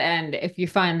 To that end, if you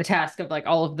find the task of like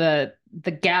all of the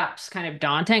gaps kind of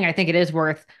daunting, I think it is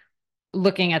worth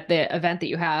looking at the event that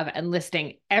you have and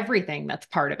listing everything that's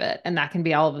part of it. And that can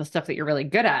be all of the stuff that you're really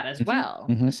good at as Mm-hmm. well.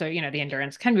 Mm-hmm. So, the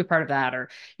endurance can be part of that, or,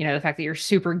 the fact that you're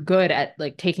super good at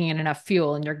like taking in enough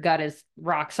fuel and your gut is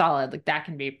rock solid, like that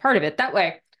can be part of it. That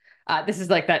way, this is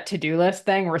like that to-do list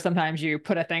thing where sometimes you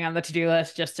put a thing on the to-do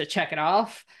list just to check it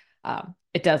off.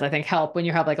 It does, I think, help when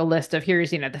you have like a list of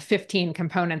here's, the 15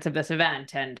 components of this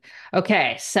event. And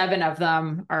okay, 7 of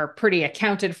them are pretty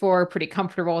accounted for, pretty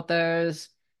comfortable with those,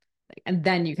 and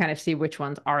then you kind of see which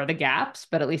ones are the gaps,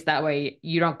 but at least that way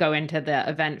you don't go into the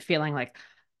event feeling like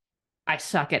I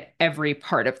suck at every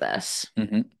part of this.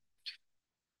 Mm-hmm.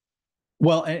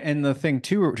 Well, and the thing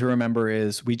too to remember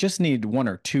is we just need one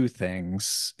or two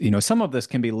things. Some of this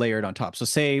can be layered on top. So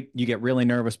say you get really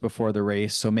nervous before the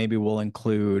race, so maybe we'll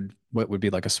include what would be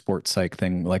like a sports psych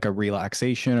thing, like a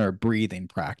relaxation or breathing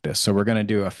practice. So we're going to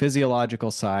do a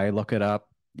physiological side, look it up.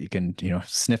 You can,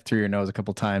 sniff through your nose a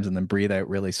couple times and then breathe out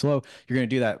really slow. You're going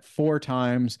to do that 4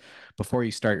 times before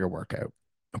you start your workout.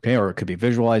 Okay. Or it could be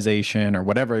visualization or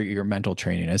whatever your mental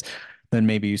training is. Then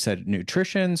maybe you said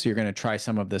nutrition. So you're going to try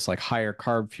some of this like higher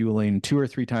carb fueling 2 or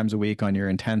 3 times a week on your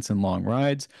intense and long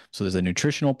rides. So there's a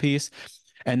nutritional piece.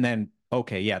 And then,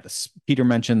 okay, yeah, Peter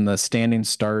mentioned the standing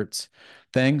starts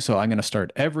thing. So I'm going to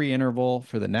start every interval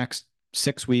for the next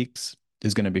 6 weeks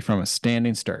is going to be from a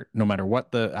standing start, no matter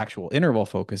what the actual interval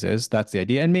focus is. That's the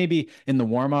idea. And maybe in the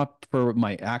warm up for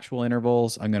my actual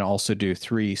intervals, I'm going to also do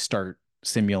 3 start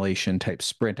simulation type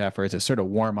sprint efforts as sort of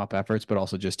warm up efforts, but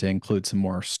also just to include some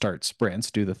more start sprints,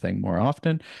 do the thing more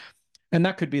often. And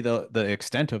that could be the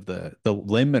extent of the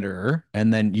limiter.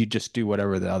 And then you just do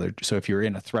whatever the other. So if you're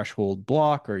in a threshold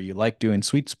block or you like doing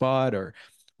sweet spot or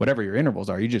whatever your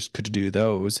intervals are, you just could do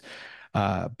those.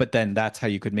 But then that's how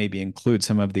you could maybe include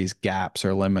some of these gaps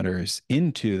or limiters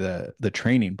into the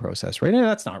training process, right? And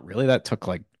that's not really, that took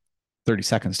like 30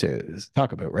 seconds to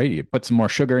talk about, right? You put some more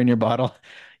sugar in your bottle,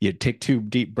 you take 2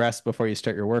 deep breaths before you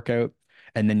start your workout,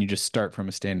 and then you just start from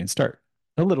a standing start.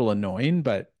 A little annoying,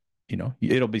 but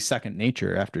it'll be second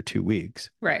nature after 2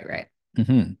 weeks. Right, right.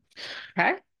 Mm-hmm.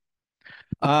 Okay.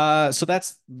 So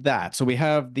that's that. So we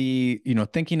have the,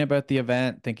 thinking about the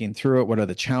event, thinking through it. What are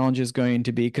the challenges going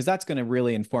to be? Because that's going to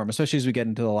really inform, especially as we get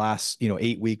into the last,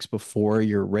 8 weeks before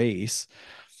your race.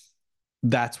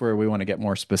 That's where we want to get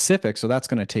more specific. So that's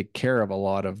going to take care of a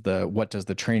lot of what does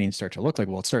the training start to look like?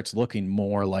 Well, it starts looking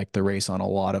more like the race on a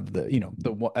lot of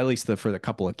at least for the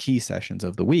couple of key sessions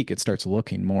of the week, it starts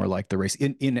looking more like the race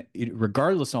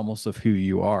regardless almost of who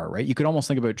you are, right? You could almost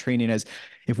think about training as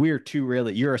if we are two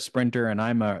really, you're a sprinter and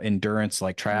I'm a endurance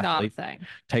like Not a triathlete thing.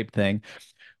 type thing.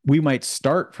 we might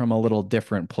start from a little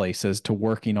different places to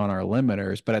working on our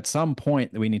limiters, but at some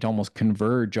point we need to almost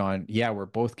converge on, yeah, we're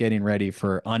both getting ready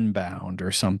for Unbound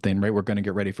or something, right? We're going to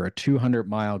get ready for a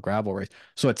 200-mile gravel race.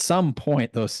 So at some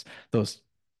point, those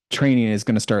training is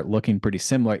going to start looking pretty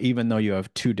similar, even though you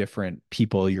have two different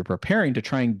people you're preparing to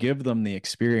try and give them the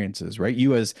experiences, right?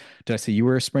 Did I say you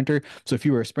were a sprinter? So if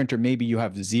you were a sprinter, maybe you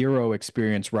have zero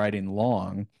experience riding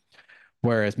long.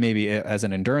 Whereas maybe as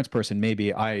an endurance person,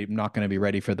 maybe I'm not going to be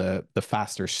ready for the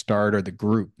faster start or the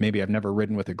group. Maybe I've never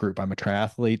ridden with a group. I'm a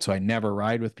triathlete, so I never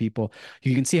ride with people.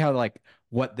 You can see how like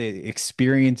what the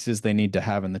experiences they need to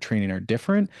have in the training are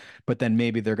different, but then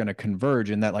maybe they're going to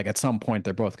converge in that like at some point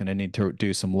they're both going to need to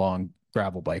do some long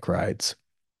gravel bike rides.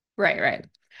 Right, right.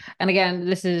 And again,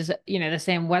 this is, the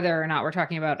same whether or not we're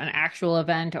talking about an actual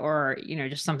event or,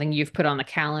 just something you've put on the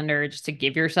calendar just to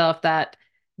give yourself that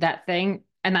thing.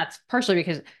 And that's partially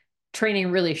because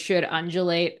training really should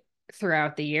undulate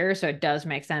throughout the year. So it does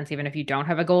make sense, even if you don't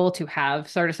have a goal, to have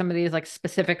sort of some of these like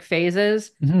specific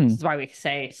phases. This Mm-hmm. is why we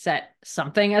say set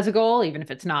something as a goal, even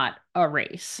if it's not a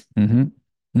race.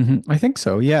 Mm-hmm. I think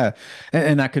so, yeah.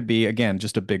 And that could be, again,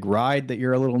 just a big ride that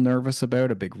you're a little nervous about,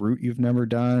 a big route you've never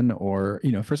done, or,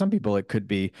 for some people, it could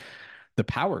be the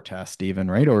power test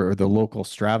even, right? Or the local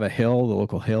Strava hill, the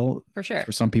local hill For sure.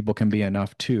 for some people can be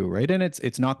enough too, right? And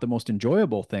it's not the most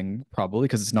enjoyable thing probably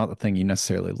because it's not the thing you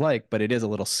necessarily like, but it is a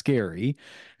little scary.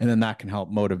 And then that can help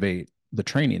motivate the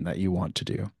training that you want to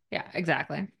do. Yeah,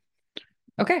 exactly.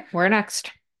 Okay, where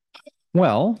next?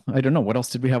 Well, I don't know. What else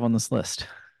did we have on this list?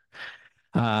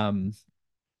 Um,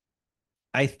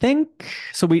 I think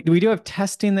so. We do have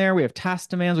testing there. We have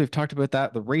task demands. We've talked about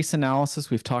that. The race analysis.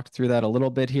 We've talked through that a little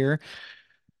bit here.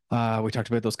 We talked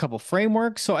about those couple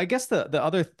frameworks. So I guess the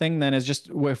other thing then is just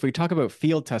if we talk about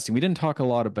field testing, we didn't talk a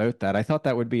lot about that. I thought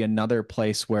that would be another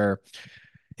place where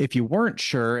if you weren't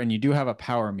sure and you do have a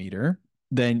power meter,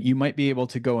 then you might be able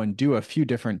to go and do a few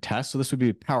different tests. So this would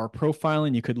be power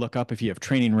profiling. You could look up if you have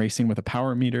training racing with a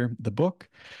power meter, the book.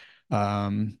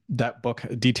 That book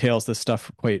details this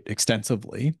stuff quite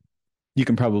extensively. You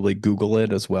can probably Google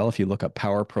it as well if you look up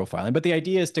power profiling. But the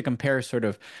idea is to compare sort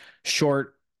of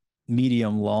short,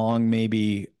 medium, long,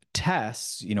 maybe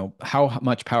tests, how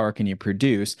much power can you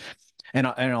produce? And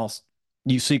I'll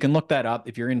so you can look that up.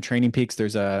 If you're in Training Peaks,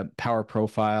 there's a power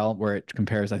profile where it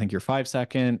compares, I think, your 5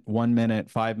 second, 1 minute,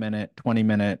 5 minute, 20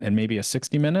 minute, and maybe a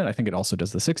 60 minute. I think it also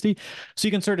does the 60. So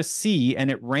you can sort of see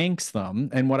and it ranks them.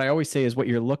 And what I always say is what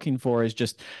you're looking for is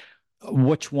just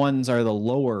which ones are the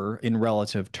lower in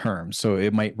relative terms. So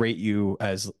it might rate you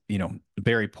as,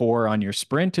 very poor on your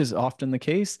sprint is often the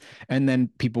case. And then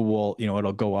people will,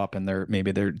 it'll go up and they're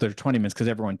 20 minutes because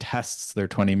everyone tests their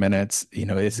 20 minutes,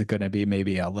 is it going to be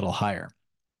maybe a little higher?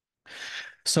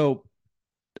 So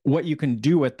what you can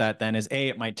do with that then is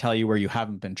it might tell you where you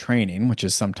haven't been training, which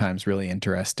is sometimes really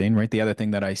interesting, right? The other thing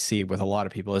that I see with a lot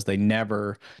of people is they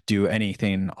never do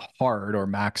anything hard or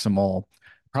maximal,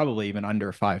 probably even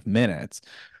under 5 minutes.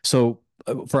 So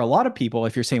for a lot of people,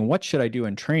 if you're saying, what should I do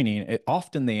in training?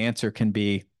 Often the answer can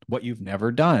be what you've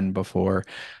never done before.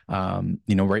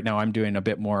 Right now I'm doing a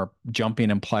bit more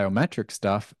jumping and plyometric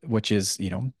stuff, which is,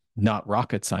 not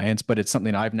rocket science, but it's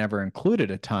something I've never included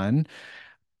a ton.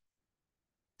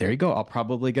 There you go. I'll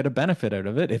probably get a benefit out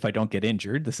of it if I don't get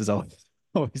injured. This is always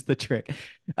the trick.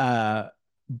 Uh,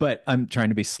 but I'm trying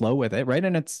to be slow with it, right?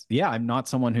 And I'm not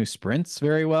someone who sprints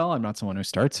very well. I'm not someone who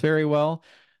starts very well.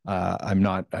 I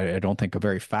don't think a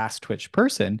very fast twitch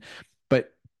person,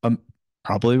 but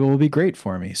probably will be great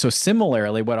for me. So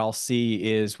similarly, what I'll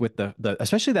see is with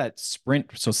especially that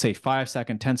sprint, so say 5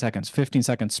 second, 10 seconds,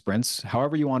 15-second sprints,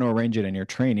 however you want to arrange it in your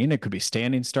training. It could be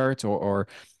standing starts or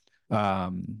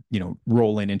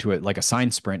rolling into it like a sign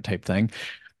sprint type thing.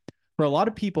 For a lot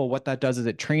of people, what that does is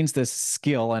it trains this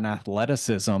skill and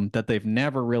athleticism that they've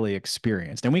never really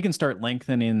experienced. And we can start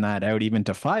lengthening that out even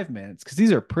to 5 minutes because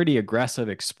these are pretty aggressive,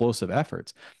 explosive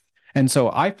efforts. And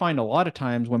so I find a lot of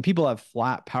times when people have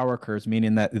flat power curves,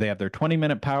 meaning that they have their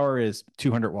 20-minute power is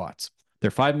 200 watts,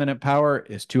 their 5 minute power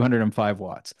is 205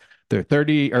 watts, the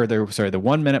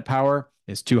 1 minute power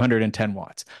is 210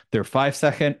 watts, their 5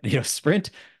 second, sprint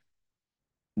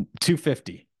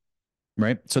 250,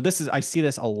 right? So I see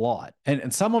this a lot.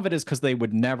 And some of it is because they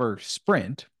would never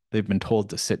sprint. They've been told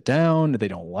to sit down. They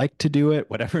don't like to do it,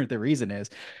 whatever the reason is.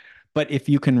 But if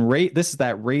you can this is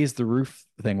that raise the roof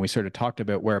thing we sort of talked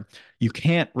about where you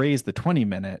can't raise the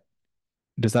 20-minute.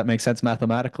 Does that make sense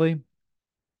mathematically?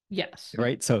 Yes.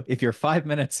 Right. So if you're 5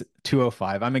 minutes,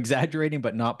 205, I'm exaggerating,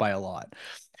 but not by a lot.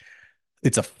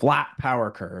 It's a flat power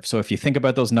curve. So if you think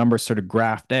about those numbers sort of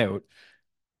graphed out,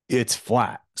 it's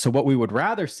flat. So what we would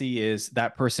rather see is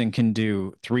that person can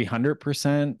do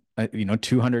 300%,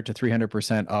 200 to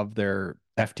 300% of their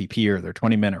FTP or their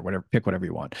 20-minute or whatever, pick whatever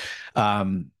you want.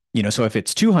 So if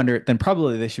it's 200, then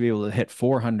probably they should be able to hit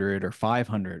 400 or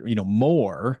 500,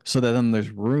 more, so that then there's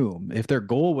room. If their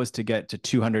goal was to get to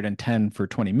 210 for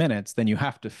 20 minutes, then you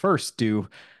have to first do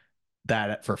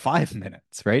that for 5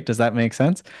 minutes, right? Does that make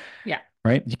sense? Yeah.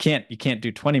 Right? You can't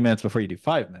do 20 minutes before you do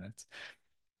 5 minutes.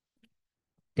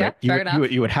 Yeah, Right. You fair would you would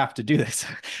enough. you would have to do this.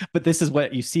 But this is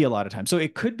what you see a lot of times. So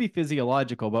it could be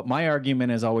physiological, but my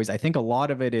argument is always I think a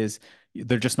lot of it is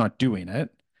they're just not doing it.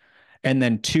 And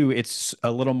then two, it's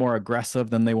a little more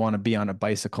aggressive than they want to be on a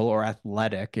bicycle or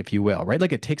athletic, if you will, right?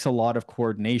 Like it takes a lot of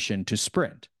coordination to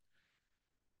sprint,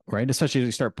 right? Especially as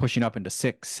you start pushing up into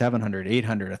 600, 700,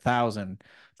 800, 1,000.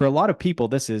 For a lot of people,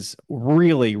 this is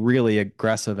really, really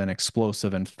aggressive and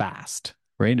explosive and fast,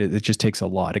 right? It just takes a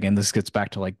lot. Again, this gets back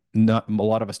to like not a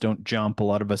lot of us don't jump, a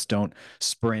lot of us don't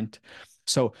sprint.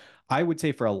 So I would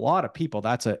say for a lot of people,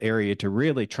 that's an area to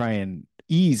really try and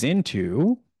ease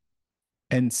into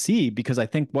and see, because I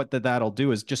think what that'll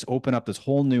do is just open up this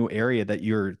whole new area that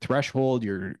your threshold,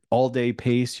 your all day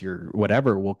pace, your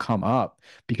whatever will come up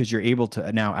because you're able to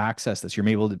now access this. You're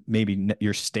able to maybe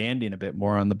you're standing a bit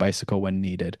more on the bicycle when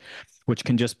needed, which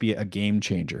can just be a game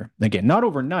changer. Again, not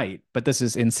overnight, but this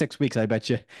is in 6 weeks. I bet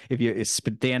you if you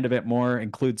stand a bit more,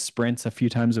 include sprints a few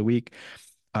times a week,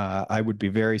 I would be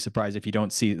very surprised if you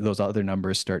don't see those other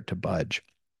numbers start to budge.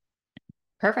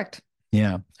 Perfect.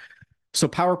 Yeah. So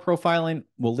power profiling,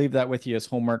 we'll leave that with you as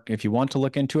homework if you want to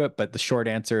look into it. But the short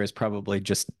answer is probably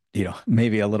just,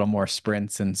 maybe a little more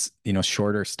sprints and,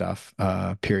 shorter stuff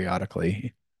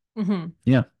periodically. Hmm.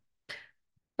 Yeah.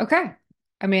 Okay.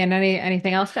 I mean,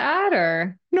 anything else to add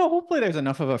or? No, hopefully there's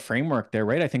enough of a framework there,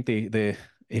 right? I think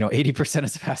 80%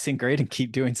 is passing grade and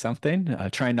keep doing something.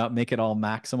 Try and not make it all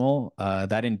maximal.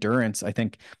 That endurance, I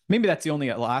think maybe that's the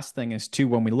only last thing is too,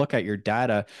 when we look at your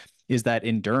data, is that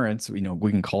endurance, we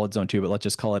can call it zone 2, but let's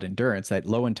just call it endurance, that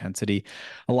low intensity.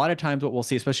 A lot of times what we'll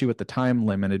see, especially with the time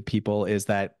limited people, is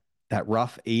that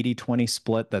rough 80-20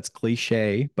 split that's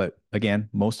cliche, but again,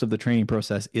 most of the training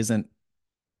process isn't,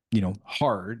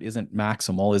 hard, isn't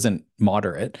maximal, isn't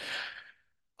moderate.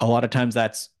 A lot of times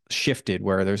that's shifted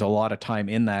where there's a lot of time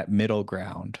in that middle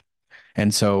ground.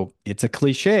 And so it's a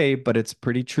cliche, but it's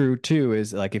pretty true too,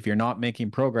 is like if you're not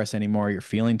making progress anymore, you're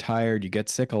feeling tired, you get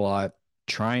sick a lot,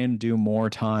 try and do more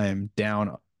time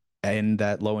down in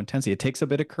that low intensity. It takes a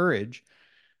bit of courage.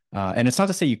 And it's not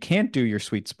to say you can't do your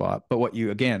sweet spot, but what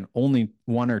you, again, only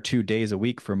 1 or 2 days a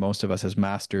week for most of us as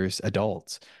masters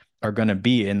adults are going to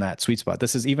be in that sweet spot.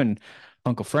 This is even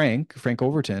Uncle Frank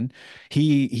Overton.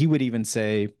 He would even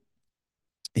say,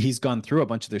 he's gone through a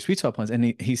bunch of their sweet spot plans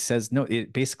and he says no,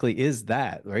 it basically is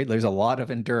that, right? There's a lot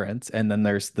of endurance and then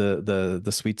there's the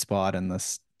sweet spot and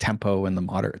this tempo and the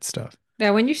moderate stuff.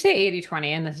 Now, when you say 80-20,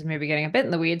 and this is maybe getting a bit in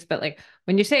the weeds, but like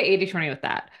when you say 80-20 with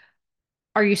that,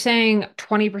 are you saying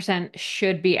 20%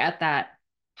 should be at that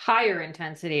higher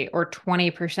intensity or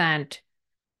 20%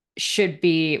 should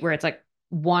be where it's like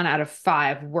 1 out of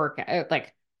 5 workout?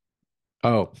 Like,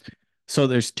 Oh, so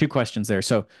there's two questions there.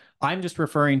 So I'm just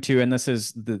referring to, and this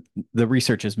is the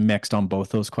research is mixed on both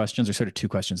those questions. There's sort of two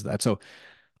questions of that. So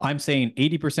I'm saying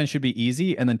 80% should be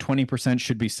easy and then 20%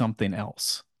 should be something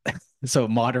else. So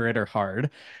moderate or hard.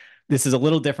 This is a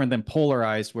little different than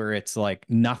polarized, where it's like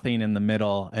nothing in the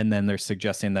middle. And then they're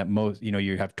suggesting that most,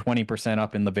 you have 20%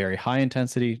 up in the very high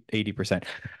intensity, 80%.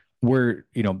 Where,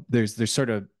 there's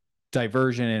sort of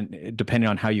diversion and depending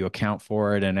on how you account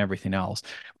for it and everything else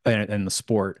and the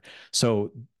sport.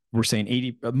 So we're saying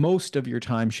 80, most of your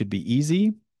time should be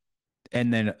easy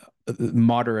and then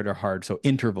moderate or hard. So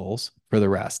intervals for the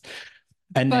rest.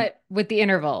 And then, but with the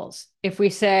intervals, if we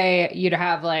say you'd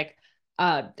have like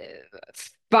 5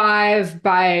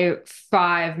 by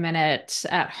 5 minutes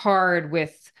at hard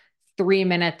with 3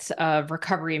 minutes of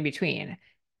recovery in between,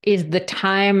 is the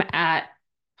time at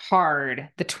hard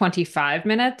the 25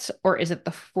 minutes or is it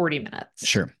the 40 minutes?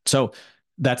 sure. So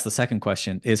that's the second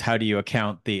question, is how do you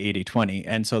account the 80-20?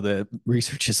 And so the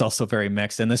research is also very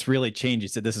mixed and this really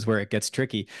changes it. This is where it gets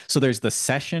tricky. So there's the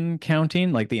session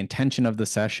counting, like the intention of the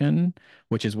session,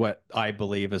 which is what I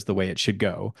believe is the way it should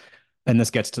go. And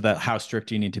this gets to that how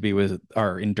strict you need to be with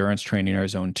our endurance training, our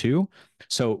zone 2.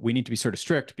 So we need to be sort of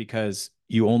strict because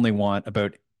you only want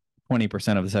about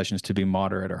 20% of the sessions to be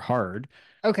moderate or hard.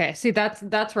 Okay, see that's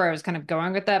where I was kind of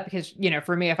going with that because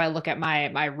for me if I look at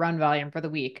my run volume for the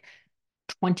week,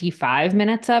 25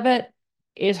 minutes of it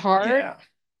is hard. Yeah.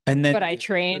 And then but I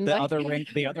train the like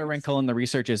other wrinkle in the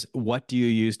research is, what do you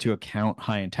use to account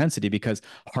high intensity? Because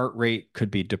heart rate could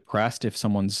be depressed if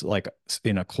someone's like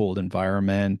in a cold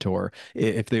environment, or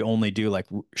if they only do like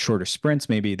shorter sprints,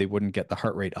 maybe they wouldn't get the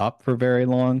heart rate up for very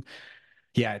long.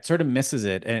 Yeah, it sort of misses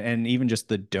it. And even just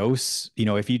the dose,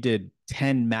 if you did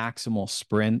 10 maximal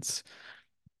sprints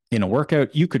in a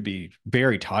workout, you could be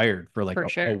very tired for like for a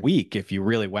sure. week if you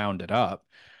really wound it up.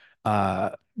 Uh,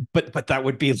 but that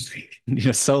would be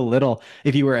like, so little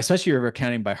if you were, especially if you were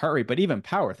counting by heart rate, but even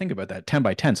power, think about that, 10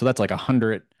 by 10. So that's like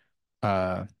 100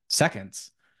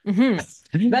 seconds. That's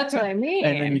what I And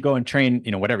then you mean. go and train,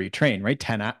 whatever you train, right?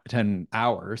 10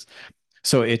 hours.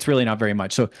 So it's really not very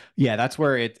much. So yeah, that's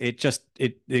where it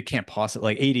can't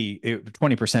possibly, like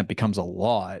 20% becomes a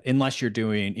lot unless you're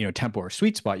doing, tempo or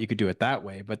sweet spot. You could do it that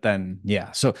way, but then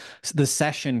yeah. So the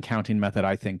session counting method,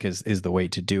 I think, is the way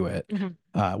to do it.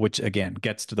 Mhm. Which again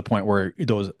gets to the point where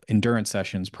those endurance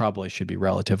sessions probably should be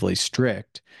relatively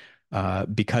strict,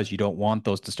 because you don't want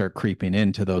those to start creeping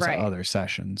into those Right. other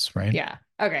sessions, right? Yeah.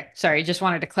 Okay. Sorry. Just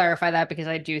wanted to clarify that because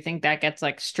I do think that gets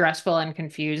like stressful and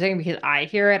confusing because I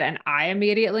hear it and I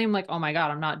immediately am like, oh my God,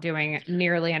 I'm not doing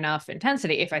nearly enough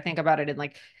intensity. If I think about it in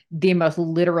like the most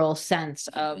literal sense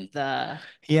of the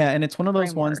Yeah, and it's one of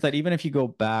those ones framework. that even if you go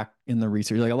back in the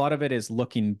research, like a lot of it is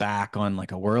looking back on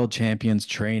like a world champions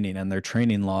training and their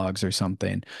training logs or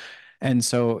something. And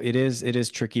so it is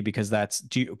tricky because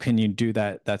can you do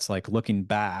that? That's like looking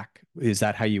back. Is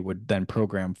that how you would then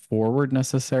program forward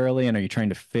necessarily? And are you trying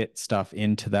to fit stuff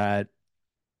into that?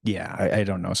 Yeah, I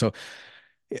don't know. So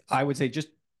I would say just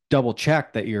double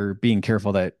check that you're being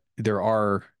careful that there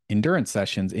are endurance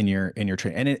sessions in your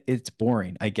training. And it's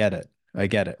boring. I get it. I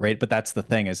get it, right? But that's the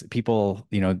thing is people,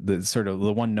 the sort of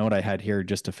the one note I had here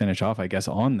just to finish off, I guess,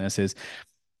 on this is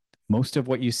most of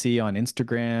what you see on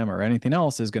Instagram or anything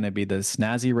else is going to be the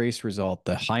snazzy race result,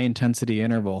 the high intensity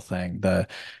interval thing, the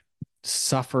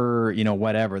suffer,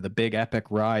 whatever, the big epic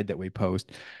ride that we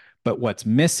post. But what's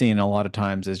missing a lot of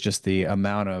times is just the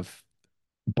amount of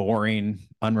boring,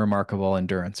 unremarkable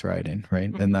endurance riding, right?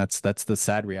 And Mhm. that's the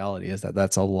sad reality is that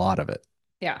that's a lot of it.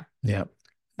 Yeah. Yeah.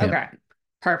 Yeah. Okay.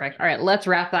 Perfect. All right. Let's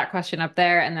wrap that question up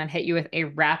there and then hit you with a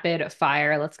rapid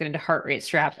fire. Let's get into heart rate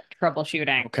strap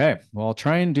troubleshooting. Okay. Well, I'll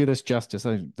try and do this justice.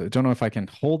 I don't know if I can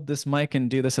hold this mic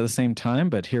and do this at the same time,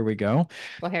 but here we go.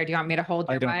 Well, here, do you want me to hold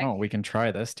I your don't mic? know. We can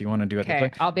try this. Do you want to do it this way?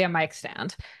 Okay. I'll be a mic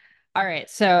stand. All right.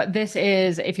 So this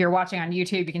is, if you're watching on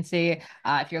YouTube, you can see,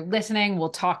 if you're listening, we'll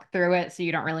talk through it. So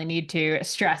you don't really need to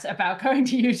stress about going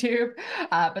to YouTube.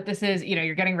 But this is,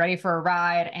 you're getting ready for a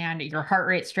ride and your heart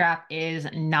rate strap is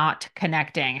not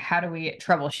connecting. How do we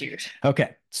troubleshoot?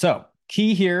 Okay. So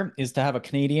key here is to have a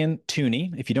Canadian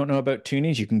toonie. If you don't know about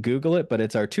toonies, you can Google it, but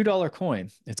it's our $2 coin.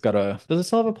 Does it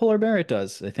still have a polar bear? It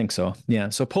does. I think so. Yeah.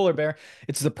 So polar bear,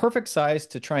 it's the perfect size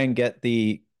to try and get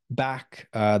the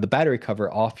battery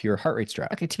cover off your heart rate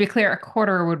strap. Okay. To be clear, a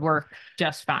quarter would work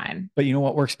just fine. But you know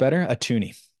what works better? A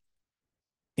toonie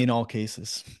in all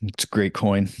cases. It's a great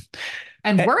coin.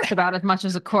 And worth about as much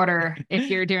as a quarter if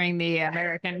you're doing the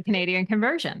American Canadian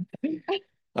conversion.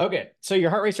 Okay, so your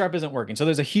heart rate strap isn't working. So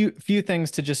there's a few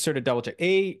things to just sort of double check.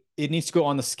 It needs to go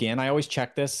on the skin. I always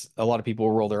check this. A lot of people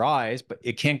will roll their eyes, but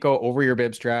it can't go over your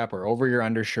bib strap or over your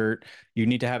undershirt. You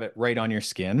need to have it right on your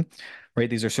skin, right?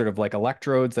 These are sort of like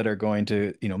electrodes that are going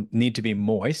to, need to be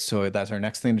moist. So that's our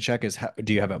next thing to check is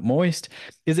do you have it moist?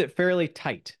 Is it fairly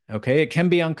tight? Okay, it can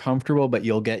be uncomfortable, but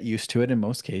you'll get used to it in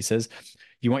most cases.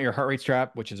 You want your heart rate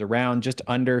strap, which is around just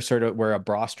under sort of where a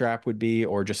bra strap would be,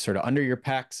 or just sort of under your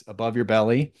pecs, above your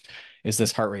belly, is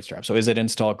this heart rate strap. So is it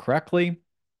installed correctly?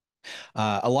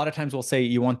 A lot of times we'll say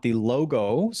you want the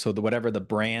logo, so whatever the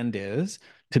brand is,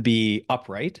 to be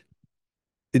upright.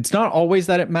 It's not always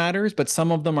that it matters, but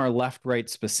some of them are left, right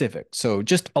specific. So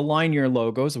just align your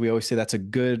logos. We always say that's a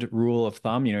good rule of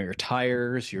thumb. Your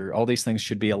tires, all these things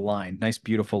should be aligned. Nice,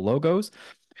 beautiful logos.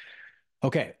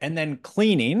 Okay, and then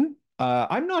cleaning.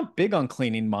 I'm not big on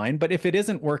cleaning mine, but if it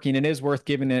isn't working, it is worth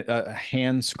giving it a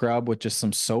hand scrub with just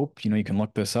some soap. You can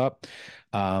look this up.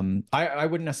 I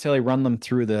wouldn't necessarily run them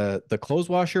through the clothes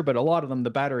washer, but a lot of them, the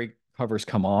battery covers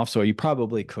come off, so you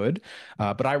probably could.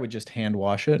 But I would just hand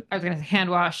wash it. I was going to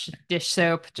hand wash, dish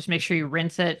soap. Just make sure you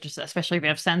rinse it, just especially if you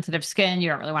have sensitive skin. You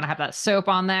don't really want to have that soap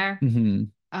on there.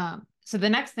 Mm-hmm. So the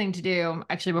next thing to do,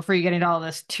 actually, before you get into all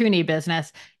this toonie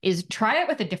business, is try it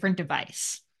with a different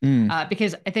device.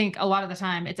 Because I think a lot of the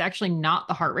time it's actually not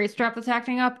the heart rate strap that's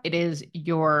acting up. It is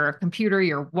your computer,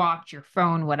 your watch, your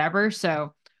phone, whatever.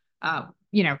 So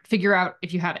figure out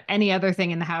if you have any other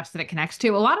thing in the house that it connects to.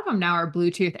 A lot of them now are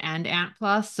Bluetooth and Ant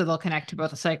Plus, so they'll connect to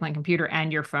both a cycling computer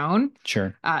and your phone.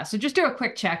 Sure. So just do a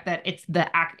quick check that it's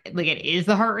it is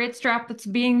the heart rate strap that's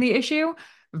being the issue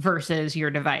versus your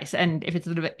device. And if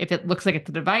it looks like it's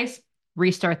the device,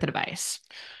 restart the device.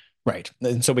 Right.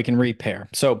 And so we can repair.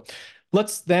 So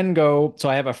let's then go. So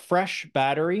I have a fresh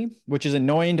battery, which is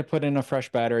annoying to put in a fresh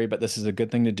battery, but this is a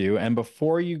good thing to do. And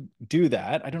before you do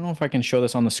that, I don't know if I can show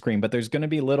this on the screen, but there's going to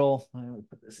be little, I'll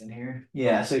put this in here.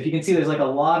 Yeah. So if you can see, there's like a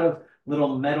lot of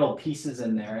little metal pieces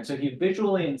in there. And so if you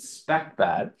visually inspect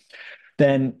that,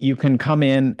 then you can come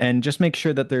in and just make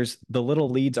sure that the little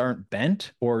leads aren't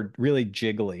bent or really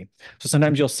jiggly. So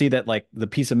sometimes you'll see that like the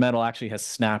piece of metal actually has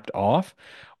snapped off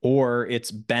or it's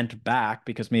bent back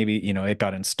because maybe, it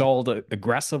got installed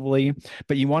aggressively,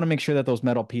 but you want to make sure that those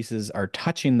metal pieces are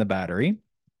touching the battery.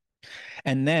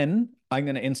 And then I'm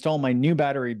going to install my new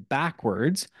battery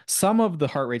backwards. Some of the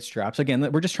heart rate straps,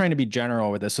 again, we're just trying to be general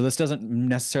with this. So this doesn't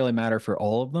necessarily matter for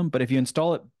all of them, but if you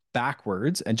install it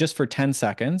backwards and just for 10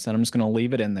 seconds, and I'm just going to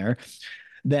leave it in there,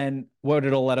 then what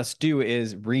it'll let us do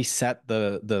is reset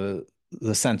the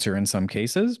sensor in some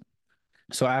cases.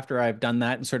 So after I've done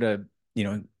that and sort of,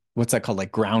 what's that called?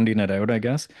 Like grounding it out, I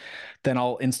guess. Then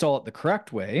I'll install it the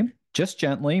correct way, just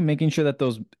gently, making sure that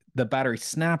the battery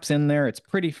snaps in there. It's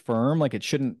pretty firm, like it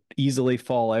shouldn't easily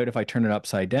fall out if I turn it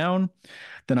upside down.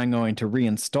 Then I'm going to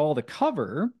reinstall the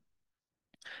cover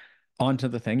onto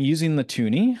the thing using the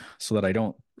Toonie so that I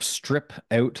don't strip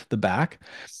out the back.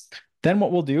 Then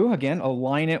what we'll do, again,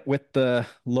 align it with the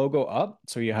logo up.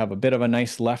 So you have a bit of a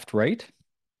nice left-right.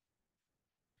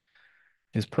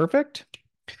 Is perfect.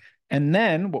 And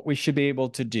then what we should be able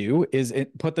to do is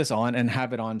put this on and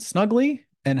have it on snugly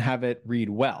and have it read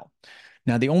well.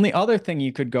 Now, the only other thing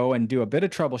you could go and do a bit of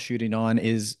troubleshooting on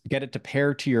is get it to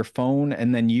pair to your phone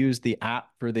and then use the app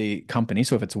for the company.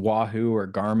 So if it's Wahoo or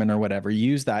Garmin or whatever,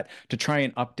 use that to try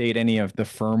and update any of the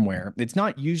firmware. It's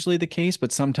not usually the case,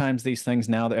 but sometimes these things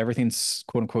now that everything's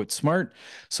quote unquote smart.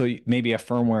 So maybe a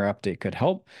firmware update could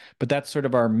help. But that's sort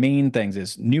of our main things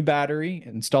is new battery,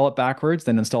 install it backwards,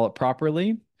 then install it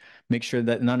properly. Make sure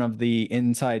that none of the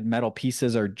inside metal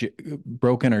pieces are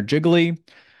broken or jiggly.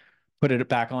 Put it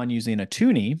back on using a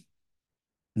Toonie,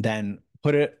 then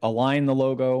align the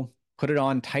logo, put it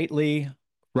on tightly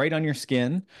right on your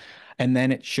skin, and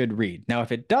then it should read. Now,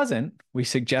 if it doesn't, we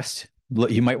suggest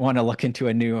you might want to look into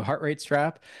a new heart rate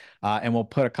strap, and we'll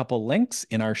put a couple links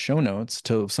in our show notes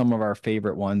to some of our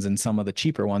favorite ones and some of the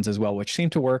cheaper ones as well, which seem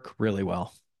to work really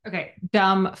well. Okay,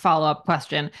 dumb follow-up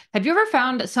question. Have you ever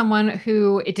found someone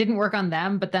who it didn't work on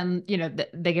them, but then,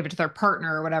 they give it to their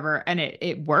partner or whatever and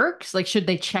it works? Like, should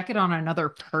they check it on another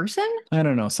person? I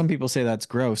don't know. Some people say that's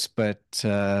gross, but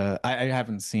I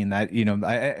haven't seen that.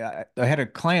 I had a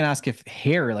client ask if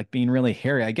hair, like being really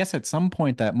hairy, I guess at some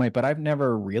point that might, but I've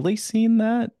never really seen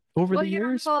that over the You don't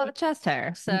years. have a lot of chest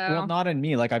hair, so Well, not in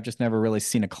me. Like I've just never really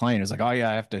seen a client who's like, oh yeah,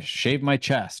 I have to shave my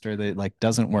chest or that like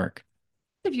doesn't work.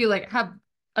 if you have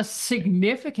a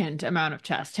significant amount of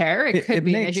chest hair, it could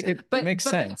be an issue. It makes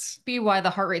sense. Be why the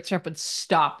heart rate strap would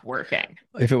stop working.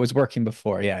 If it was working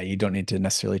before, yeah, you don't need to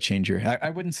necessarily change I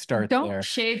wouldn't start Don't there.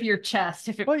 shave your chest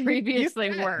if it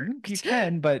previously worked. You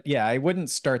can, but yeah, I wouldn't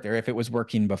start there if it was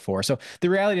working before. So the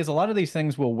reality is a lot of these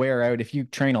things will wear out if you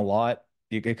train a lot.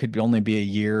 It could only be a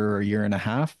year or a year and a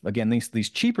half. Again, these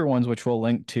cheaper ones, which we'll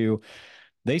link to,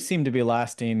 they seem to be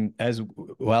lasting as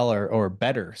well or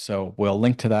better. So we'll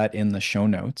link to that in the show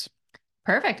notes.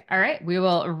 Perfect. All right. We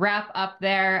will wrap up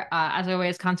there. As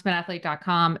always,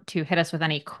 consummateathlete.com to hit us with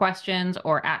any questions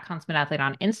or at consummateathlete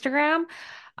on Instagram.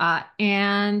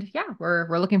 And yeah,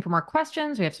 we're looking for more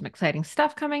questions. We have some exciting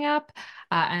stuff coming up.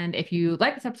 And if you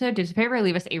like this episode, do us a favor,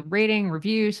 leave us a rating,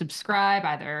 review, subscribe,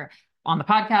 either on the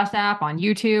podcast app, on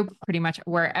YouTube, pretty much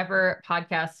wherever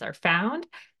podcasts are found.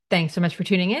 Thanks so much for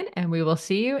tuning in, and we will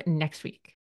see you next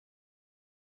week.